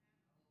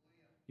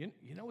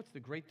 You know what's the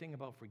great thing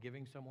about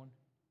forgiving someone?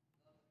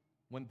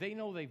 When they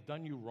know they've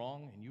done you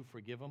wrong and you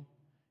forgive them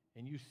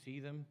and you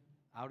see them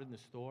out in the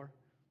store,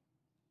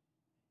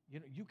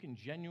 you can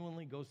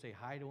genuinely go say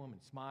hi to them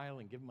and smile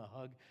and give them a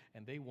hug,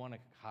 and they want to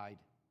hide.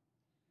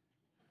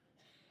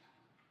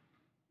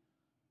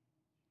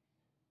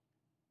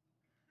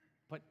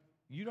 But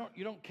you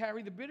don't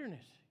carry the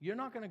bitterness. You're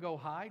not going to go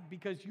hide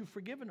because you've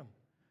forgiven them.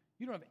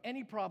 You don't have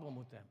any problem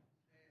with them.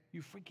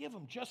 You forgive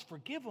them. Just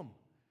forgive them.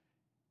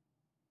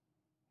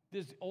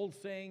 This old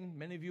saying,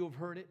 many of you have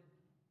heard it,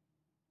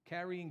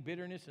 carrying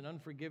bitterness and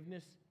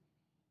unforgiveness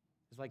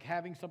is like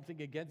having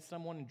something against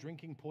someone and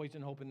drinking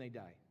poison hoping they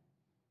die.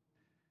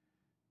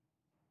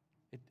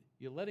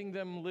 You're letting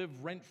them live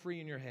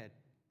rent-free in your head.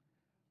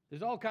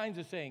 There's all kinds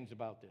of sayings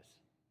about this.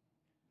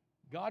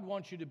 God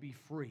wants you to be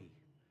free,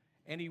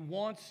 and He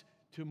wants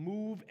to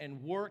move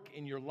and work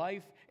in your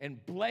life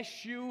and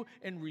bless you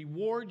and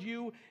reward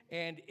you.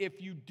 And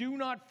if you do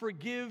not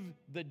forgive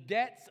the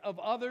debts of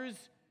others,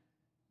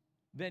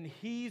 then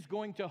He's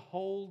going to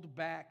hold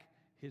back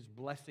His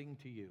blessing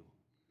to you.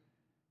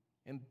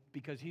 And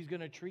because He's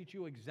going to treat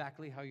you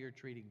exactly how you're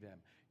treating them.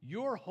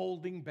 You're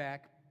holding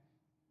back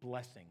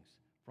blessings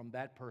from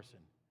that person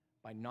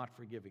by not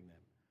forgiving them.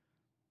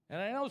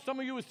 And I know some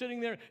of you are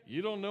sitting there,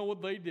 you don't know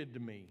what they did to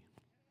me.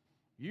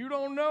 You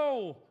don't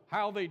know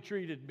how they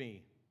treated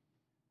me.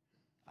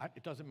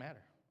 It doesn't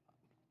matter.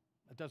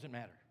 It doesn't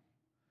matter.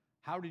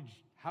 How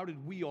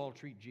did we all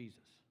treat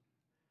Jesus?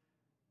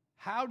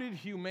 How did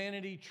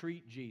humanity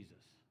treat Jesus?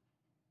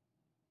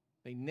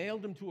 They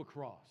nailed Him to a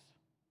cross.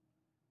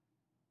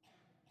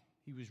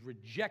 He was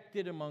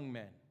rejected among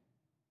men.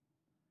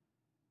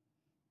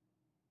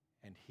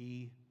 And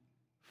He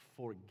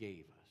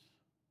forgave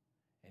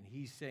us. And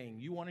He's saying,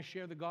 you want to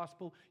share the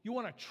gospel? You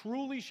want to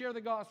truly share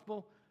the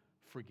gospel?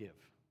 Forgive.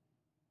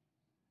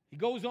 He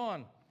goes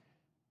on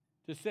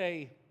to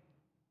say,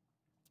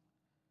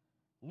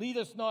 lead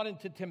us not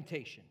into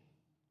temptation,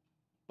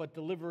 but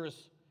deliver us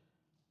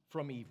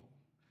from evil.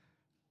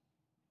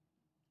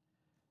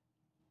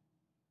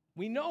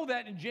 We know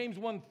that in James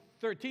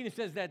 1:13 it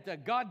says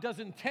that God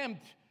doesn't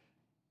tempt,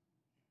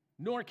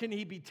 nor can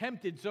He be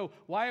tempted. So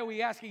why are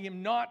we asking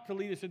Him not to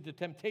lead us into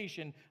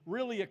temptation?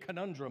 Really a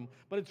conundrum.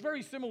 But it's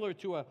very similar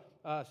to a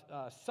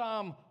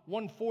Psalm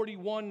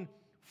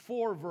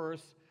 141:4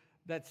 verse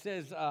that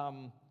says,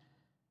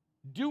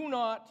 Do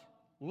not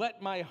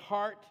let my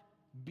heart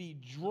be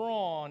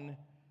drawn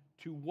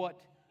to what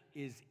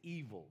is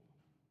evil,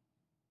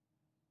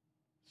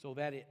 so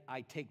that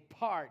I take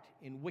part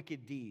in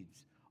wicked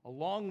deeds,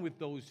 along with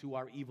those who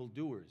are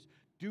evildoers.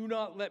 Do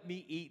not let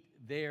me eat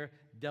their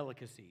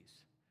delicacies.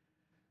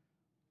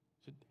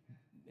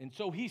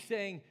 So he's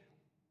saying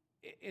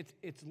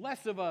it's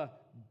less of a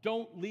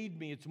don't lead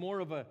me, it's more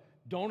of a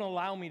don't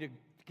allow me to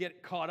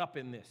get caught up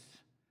in this.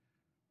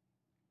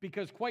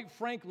 Because quite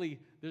frankly,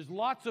 there's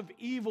lots of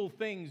evil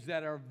things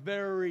that are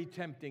very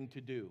tempting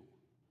to do.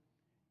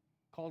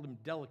 Called them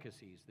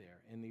delicacies there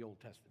in the Old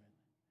Testament.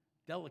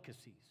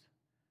 Delicacies.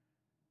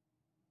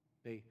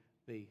 They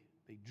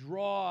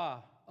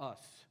draw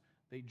us.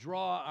 They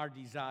draw our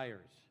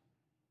desires.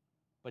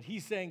 But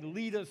he's saying,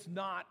 lead us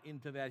not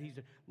into that. He's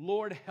saying,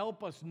 Lord,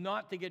 help us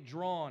not to get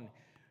drawn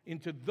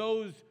into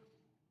those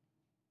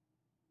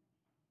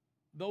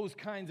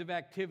kinds of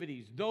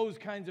activities, those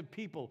kinds of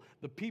people,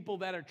 the people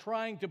that are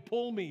trying to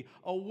pull me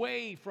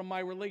away from my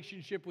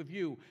relationship with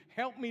you.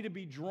 Help me to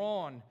be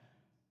drawn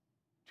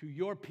to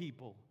your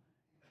people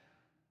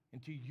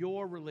and to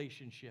your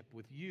relationship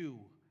with you.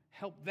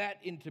 Help that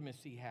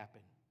intimacy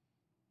happen.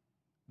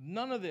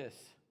 None of this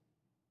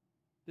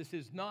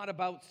is not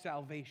about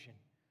salvation.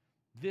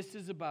 This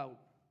is about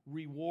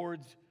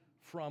rewards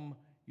from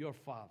your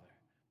Father.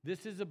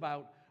 This is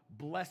about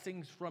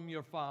blessings from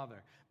your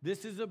Father.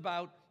 This is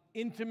about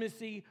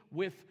intimacy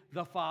with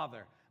the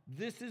Father.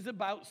 This is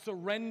about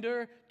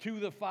surrender to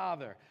the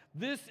Father.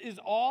 This is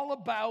all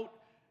about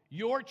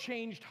your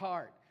changed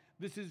heart.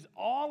 This is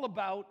all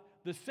about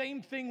the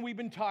same thing we've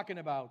been talking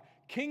about.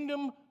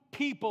 Kingdom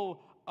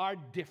people are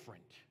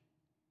different.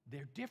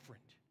 They're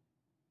different.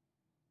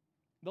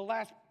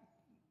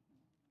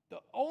 The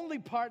only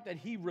part that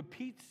he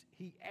repeats,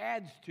 he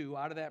adds to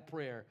out of that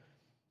prayer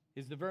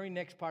is the very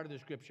next part of the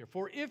scripture.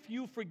 For if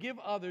you forgive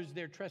others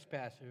their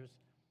trespasses,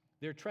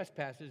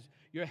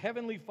 your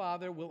heavenly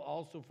Father will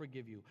also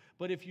forgive you.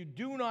 But if you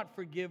do not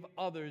forgive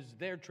others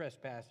their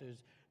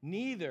trespasses,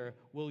 neither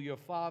will your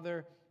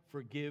Father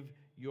forgive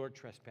your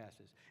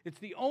trespasses. It's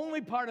the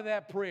only part of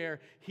that prayer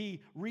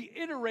he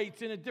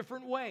reiterates in a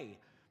different way.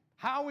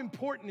 How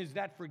important is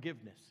that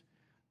forgiveness?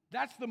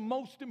 That's the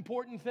most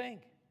important thing.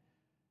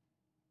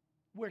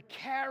 We're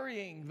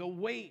carrying the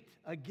weight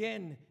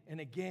again and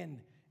again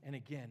and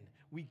again.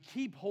 We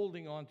keep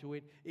holding on to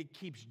it. It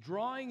keeps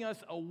drawing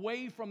us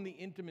away from the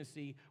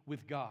intimacy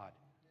with God.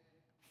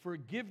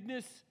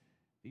 Forgiveness,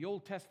 the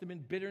Old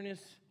Testament bitterness,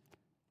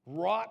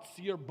 rots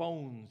your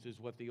bones, is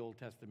what the Old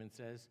Testament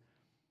says.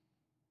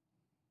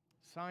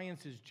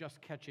 Science is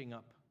just catching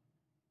up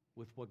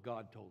with what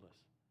God told us.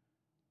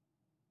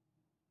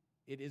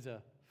 It is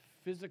a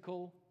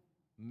physical,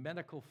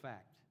 medical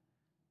fact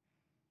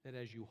that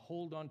as you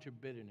hold on to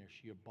bitterness,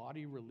 your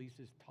body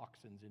releases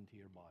toxins into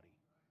your body,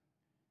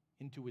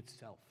 into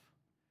itself.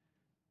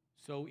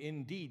 So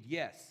indeed,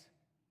 yes,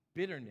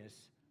 bitterness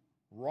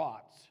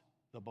rots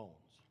the bones.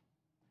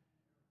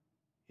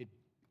 It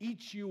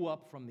eats you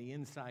up from the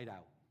inside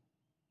out.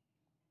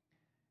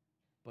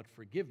 But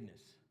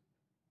forgiveness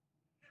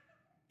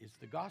is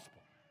the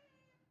gospel.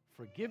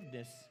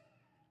 Forgiveness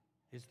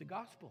is the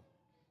gospel.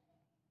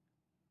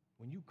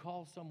 When you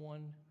call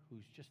someone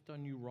who's just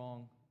done you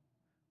wrong,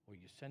 or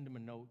you send them a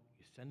note,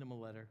 you send them a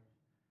letter,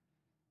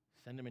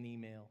 send them an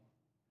email,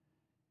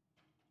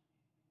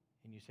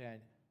 and you say,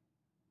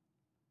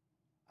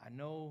 I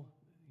know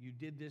you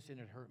did this and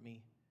it hurt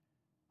me,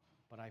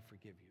 but I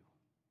forgive you.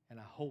 And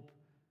I hope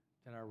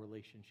that our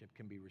relationship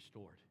can be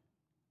restored.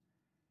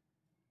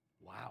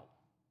 Wow.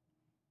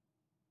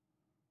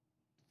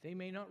 They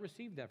may not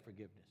receive that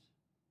forgiveness.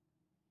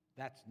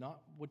 That's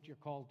not what you're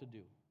called to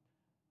do.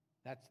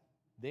 That's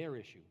their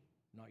issue,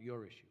 not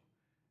your issue.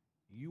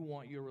 You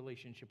want your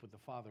relationship with the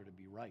Father to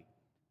be right.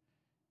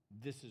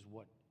 This is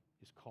what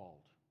is called.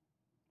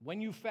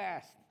 When you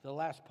fast, the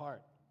last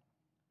part.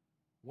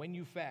 When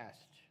you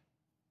fast,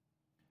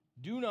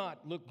 do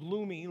not look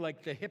gloomy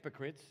like the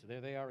hypocrites.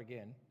 There they are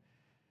again.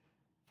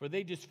 For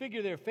they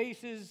disfigure their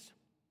faces,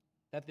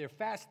 that their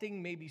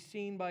fasting may be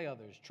seen by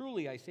others.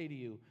 Truly, I say to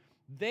you,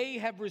 they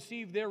have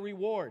received their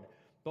reward.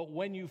 But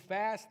when you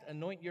fast,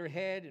 anoint your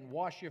head and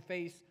wash your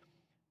face,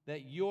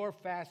 that your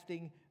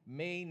fasting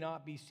may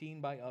not be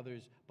seen by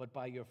others, but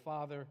by your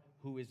Father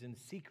who is in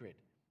secret.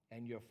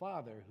 And your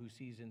Father who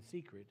sees in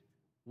secret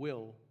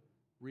will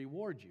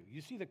reward you.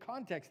 You see, the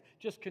context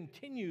just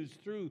continues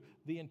through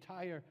the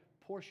entire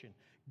portion.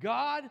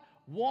 God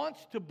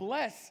wants to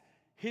bless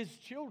his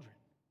children,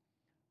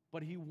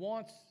 but he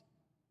wants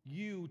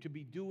you to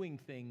be doing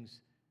things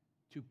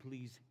to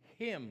please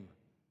him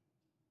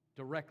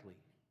directly,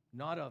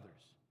 not others.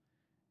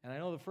 And I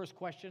know the first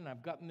question,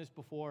 I've gotten this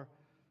before,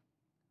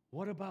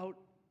 what about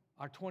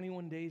our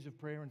 21 days of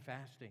prayer and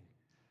fasting?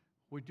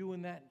 We're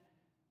doing that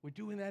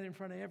in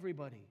front of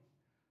everybody.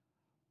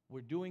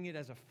 We're doing it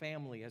as a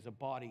family, as a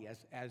body,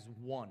 as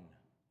one.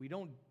 We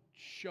don't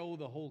show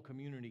the whole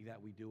community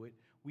that we do it.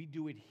 We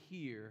do it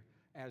here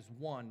as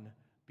one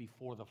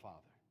before the Father.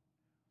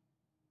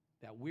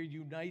 That we're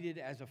united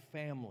as a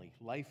family,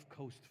 Life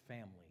Coast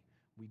family.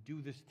 We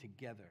do this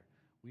together.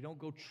 We don't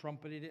go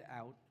trumpeting it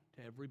out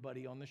to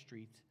everybody on the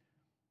streets.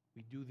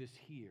 We do this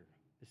here.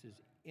 This is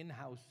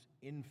in-house,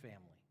 in family.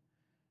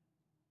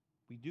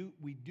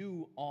 We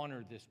do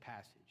honor this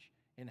passage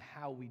in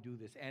how we do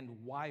this and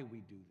why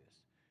we do this.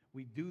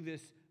 We do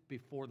this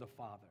before the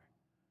Father.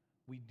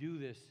 We do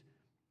this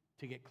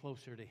to get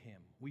closer to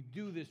Him. We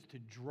do this to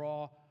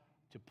draw,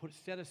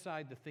 set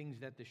aside the things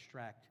that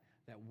distract,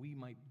 that we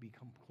might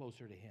become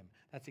closer to Him.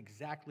 That's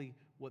exactly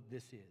what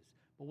this is.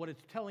 But what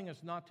it's telling us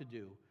not to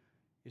do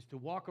is to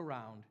walk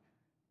around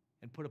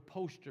and put a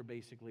poster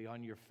basically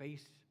on your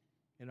face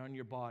and on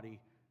your body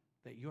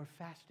that you're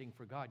fasting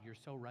for God. You're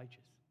so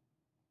righteous.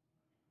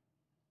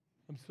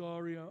 I'm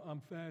sorry,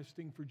 I'm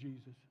fasting for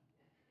Jesus.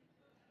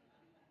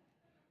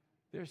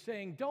 They're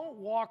saying, don't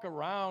walk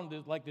around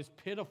like this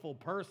pitiful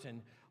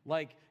person,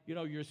 like,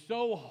 you're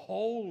so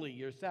holy,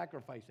 you're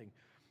sacrificing.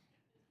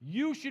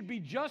 You should be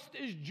just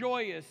as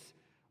joyous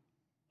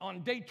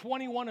on day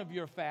 21 of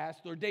your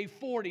fast, or day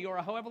 40, or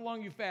however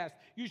long you fast.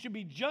 You should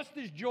be just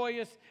as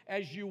joyous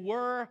as you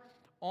were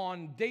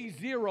on day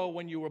 0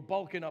 when you were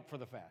bulking up for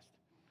the fast.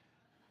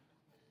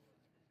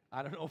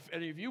 I don't know if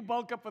any of you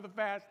bulk up for the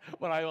fast,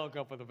 but I bulk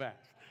up for the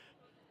fast.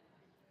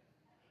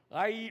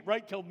 I eat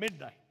right till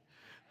midnight.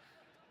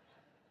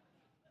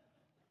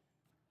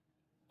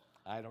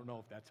 I don't know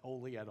if that's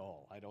holy at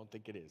all. I don't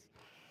think it is.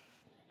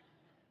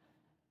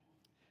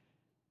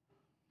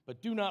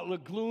 But do not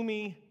look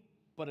gloomy,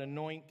 but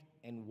anoint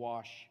and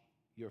wash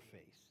your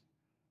face.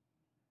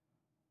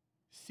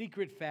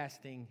 Secret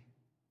fasting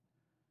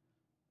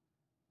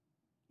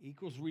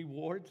equals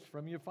rewards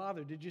from your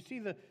Father. Did you see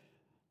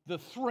the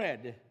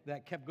thread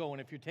that kept going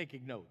if you're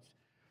taking notes?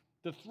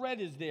 The thread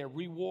is there,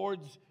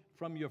 rewards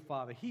from your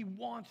Father. He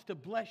wants to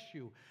bless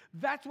you.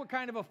 That's what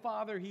kind of a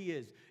father He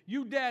is.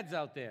 You dads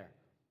out there,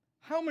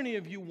 how many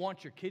of you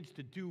want your kids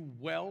to do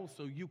well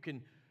so you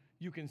can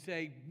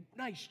say,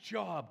 nice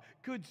job,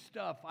 good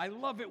stuff, I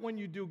love it when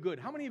you do good?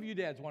 How many of you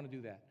dads want to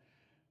do that?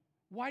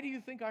 Why do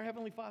you think our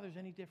Heavenly Father is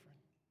any different?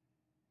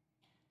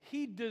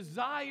 He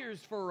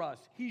desires for us.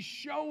 He's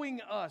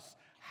showing us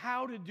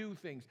how to do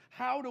things,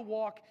 how to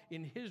walk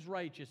in His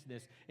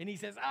righteousness. And He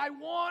says, I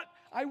want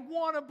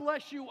to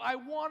bless you. I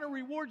want to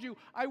reward you.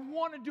 I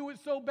want to do it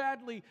so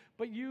badly.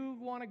 But you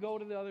want to go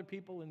to the other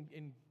people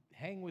and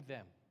hang with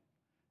them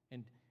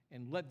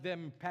and let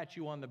them pat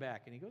you on the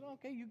back. And He goes,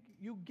 okay,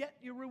 you get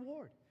your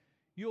reward.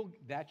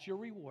 That's your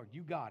reward.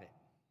 You got it.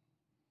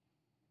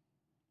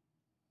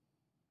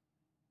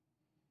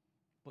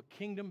 But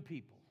kingdom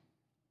people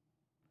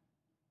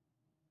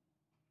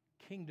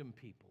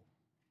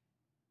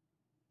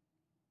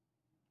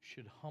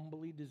should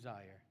humbly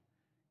desire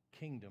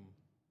kingdom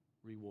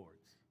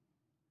rewards.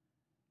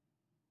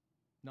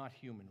 Not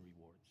human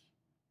rewards,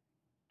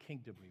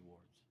 kingdom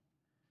rewards.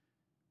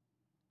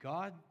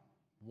 God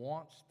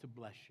wants to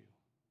bless you.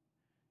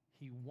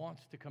 He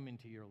wants to come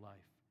into your life.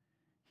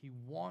 He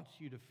wants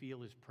you to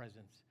feel His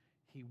presence.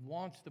 He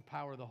wants the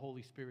power of the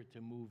Holy Spirit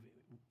to move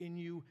in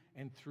you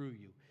and through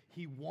you.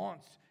 He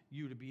wants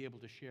you to be able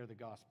to share the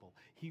gospel.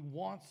 He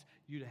wants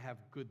you to have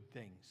good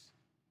things.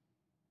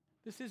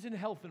 This isn't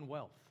health and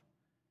wealth.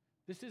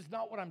 This is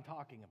not what I'm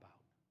talking about.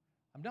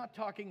 I'm not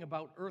talking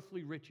about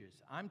earthly riches.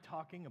 I'm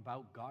talking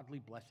about godly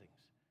blessings.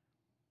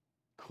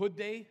 Could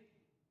they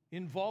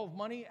involve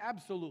money?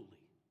 Absolutely.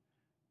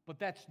 But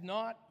that's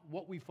not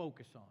what we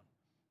focus on.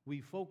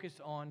 We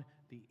focus on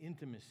the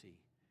intimacy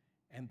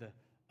and the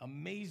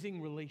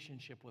amazing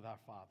relationship with our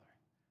Father.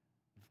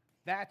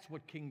 That's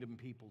what kingdom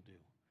people do.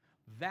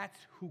 That's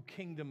who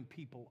kingdom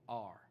people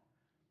are.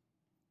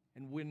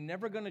 And we're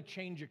never going to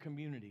change a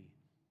community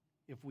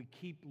if we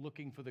keep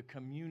looking for the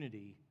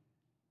community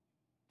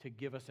to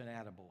give us an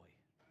attaboy.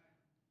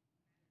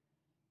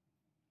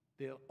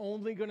 They're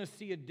only going to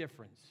see a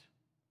difference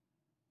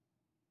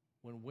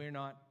when we're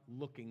not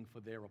looking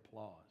for their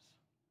applause.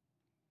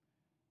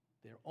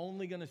 They're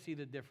only going to see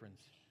the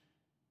difference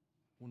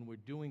when we're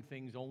doing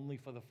things only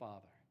for the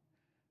Father.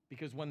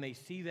 Because when they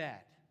see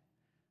that,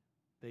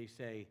 they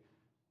say,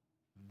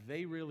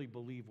 they really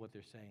believe what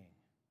they're saying.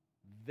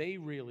 They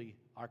really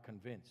are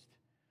convinced.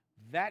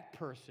 That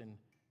person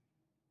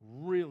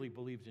really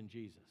believes in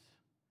Jesus.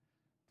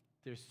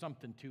 There's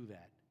something to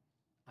that.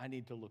 I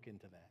need to look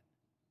into that.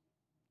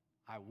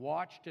 I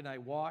watched and I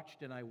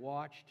watched and I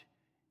watched,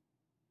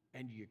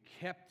 and you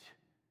kept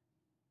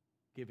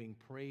giving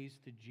praise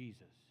to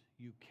Jesus.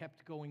 You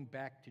kept going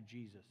back to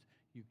Jesus.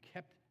 You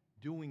kept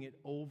doing it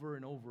over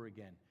and over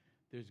again.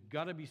 There's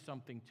got to be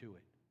something to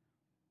it.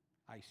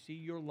 I see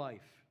your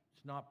life.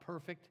 It's not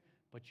perfect,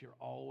 but you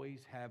always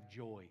have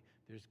joy.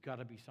 There's got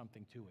to be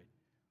something to it.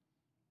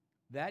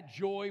 That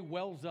joy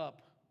wells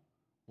up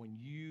when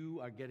you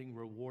are getting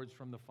rewards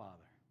from the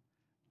Father.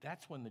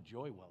 That's when the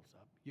joy wells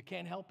up. You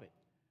can't help it.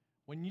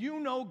 When you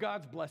know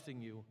God's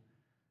blessing you,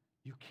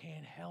 you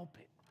can't help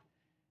it.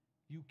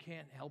 You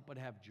can't help but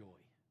have joy.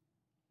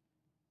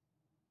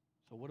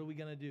 So what are we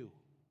going to do?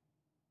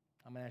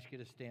 I'm going to ask you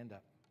to stand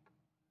up.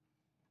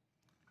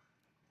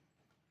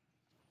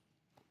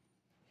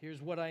 Here's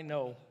what I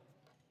know.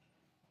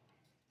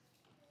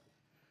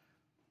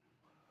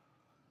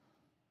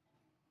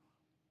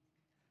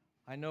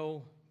 I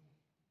know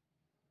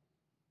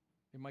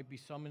there might be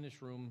some in this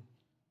room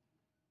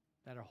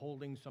that are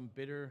holding some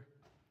bitter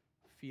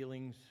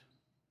feelings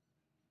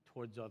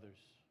towards others.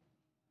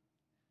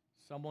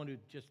 Someone who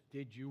just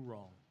did you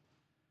wrong.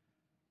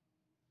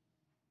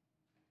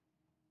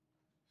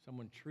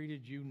 Someone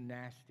treated you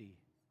nasty,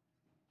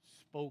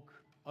 spoke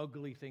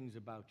ugly things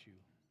about you,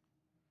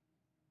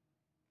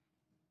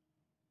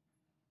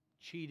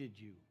 cheated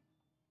you,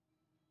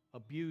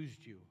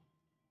 abused you,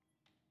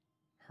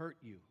 hurt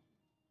you.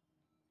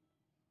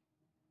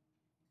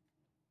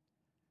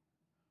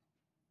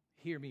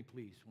 Hear me,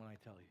 please, when I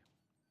tell you.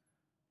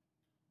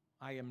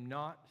 I am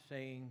not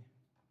saying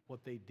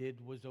what they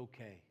did was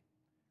okay,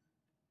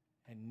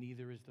 and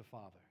neither is the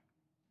Father.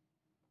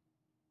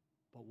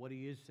 But what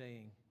he is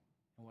saying,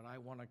 and what I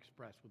want to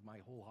express with my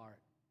whole heart,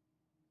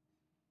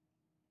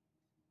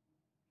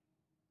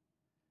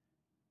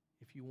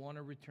 if you want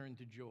to return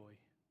to joy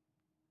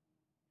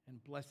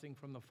and blessing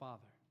from the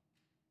Father,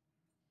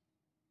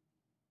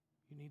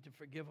 you need to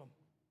forgive them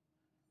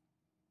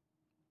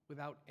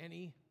without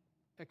any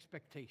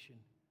expectation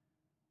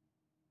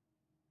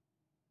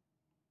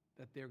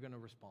that they're going to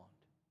respond.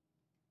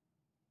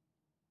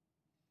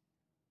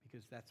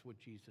 Because that's what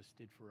Jesus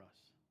did for us.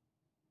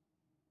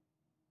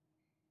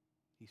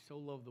 He so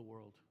loved the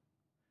world,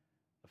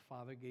 the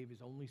Father gave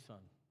his only Son,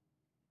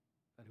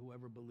 that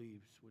whoever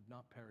believes would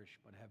not perish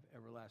but have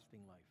everlasting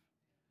life.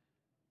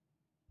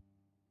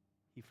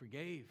 He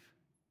forgave,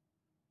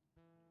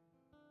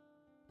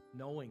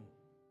 knowing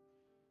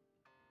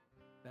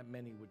that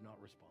many would not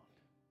respond.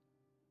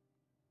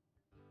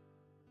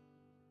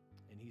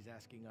 And he's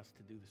asking us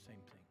to do the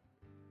same thing.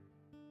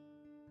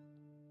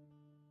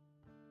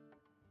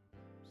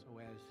 So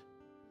as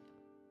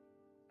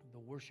the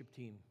worship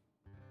team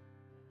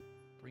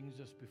brings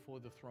us before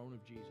the throne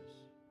of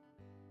Jesus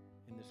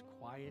in this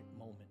quiet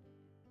moment,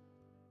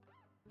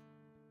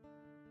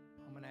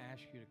 I'm going to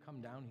ask you to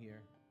come down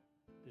here.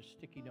 There's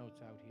sticky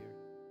notes out here.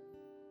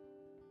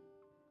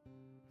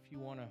 If you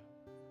want to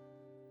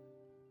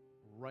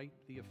write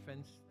the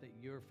offense that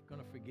you're going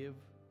to forgive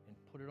and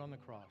put it on the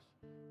cross,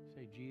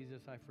 say,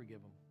 Jesus, I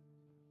forgive him.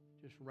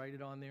 Just write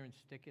it on there and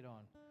stick it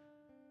on.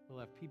 We'll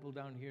have people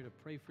down here to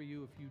pray for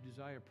you if you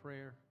desire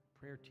prayer,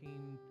 prayer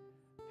team,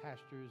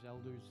 pastors,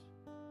 elders.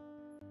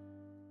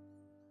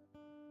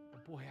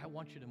 But boy, I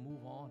want you to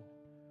move on.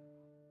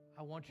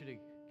 I want you to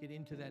get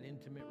into that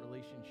intimate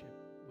relationship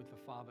with the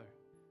Father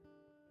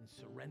and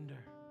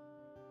surrender.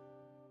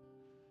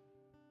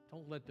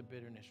 Don't let the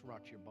bitterness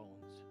rot your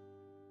bones.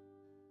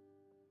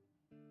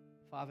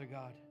 Father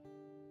God,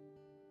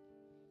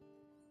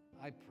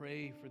 I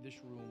pray for this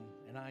room,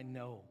 and I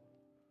know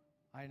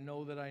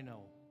that I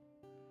know.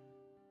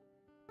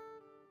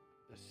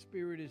 The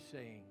Spirit is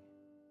saying,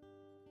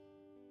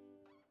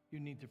 you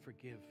need to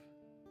forgive.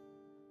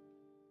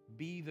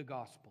 Be the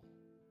gospel.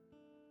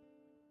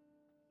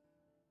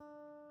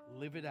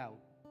 Live it out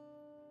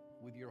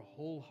with your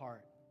whole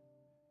heart.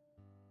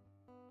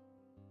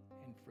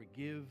 And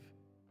forgive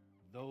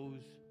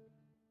those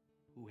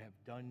who have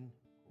done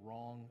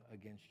wrong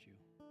against you.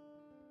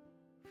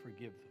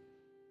 Forgive them.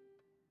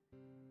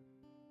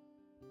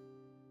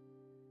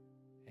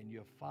 And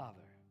your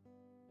Father,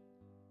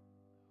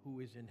 who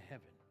is in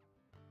heaven,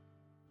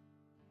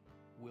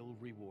 will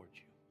reward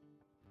you.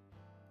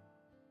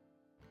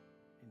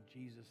 In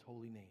Jesus'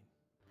 holy name,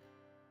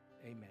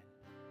 amen.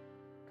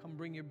 Come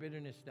bring your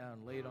bitterness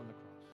down, lay it on the cross.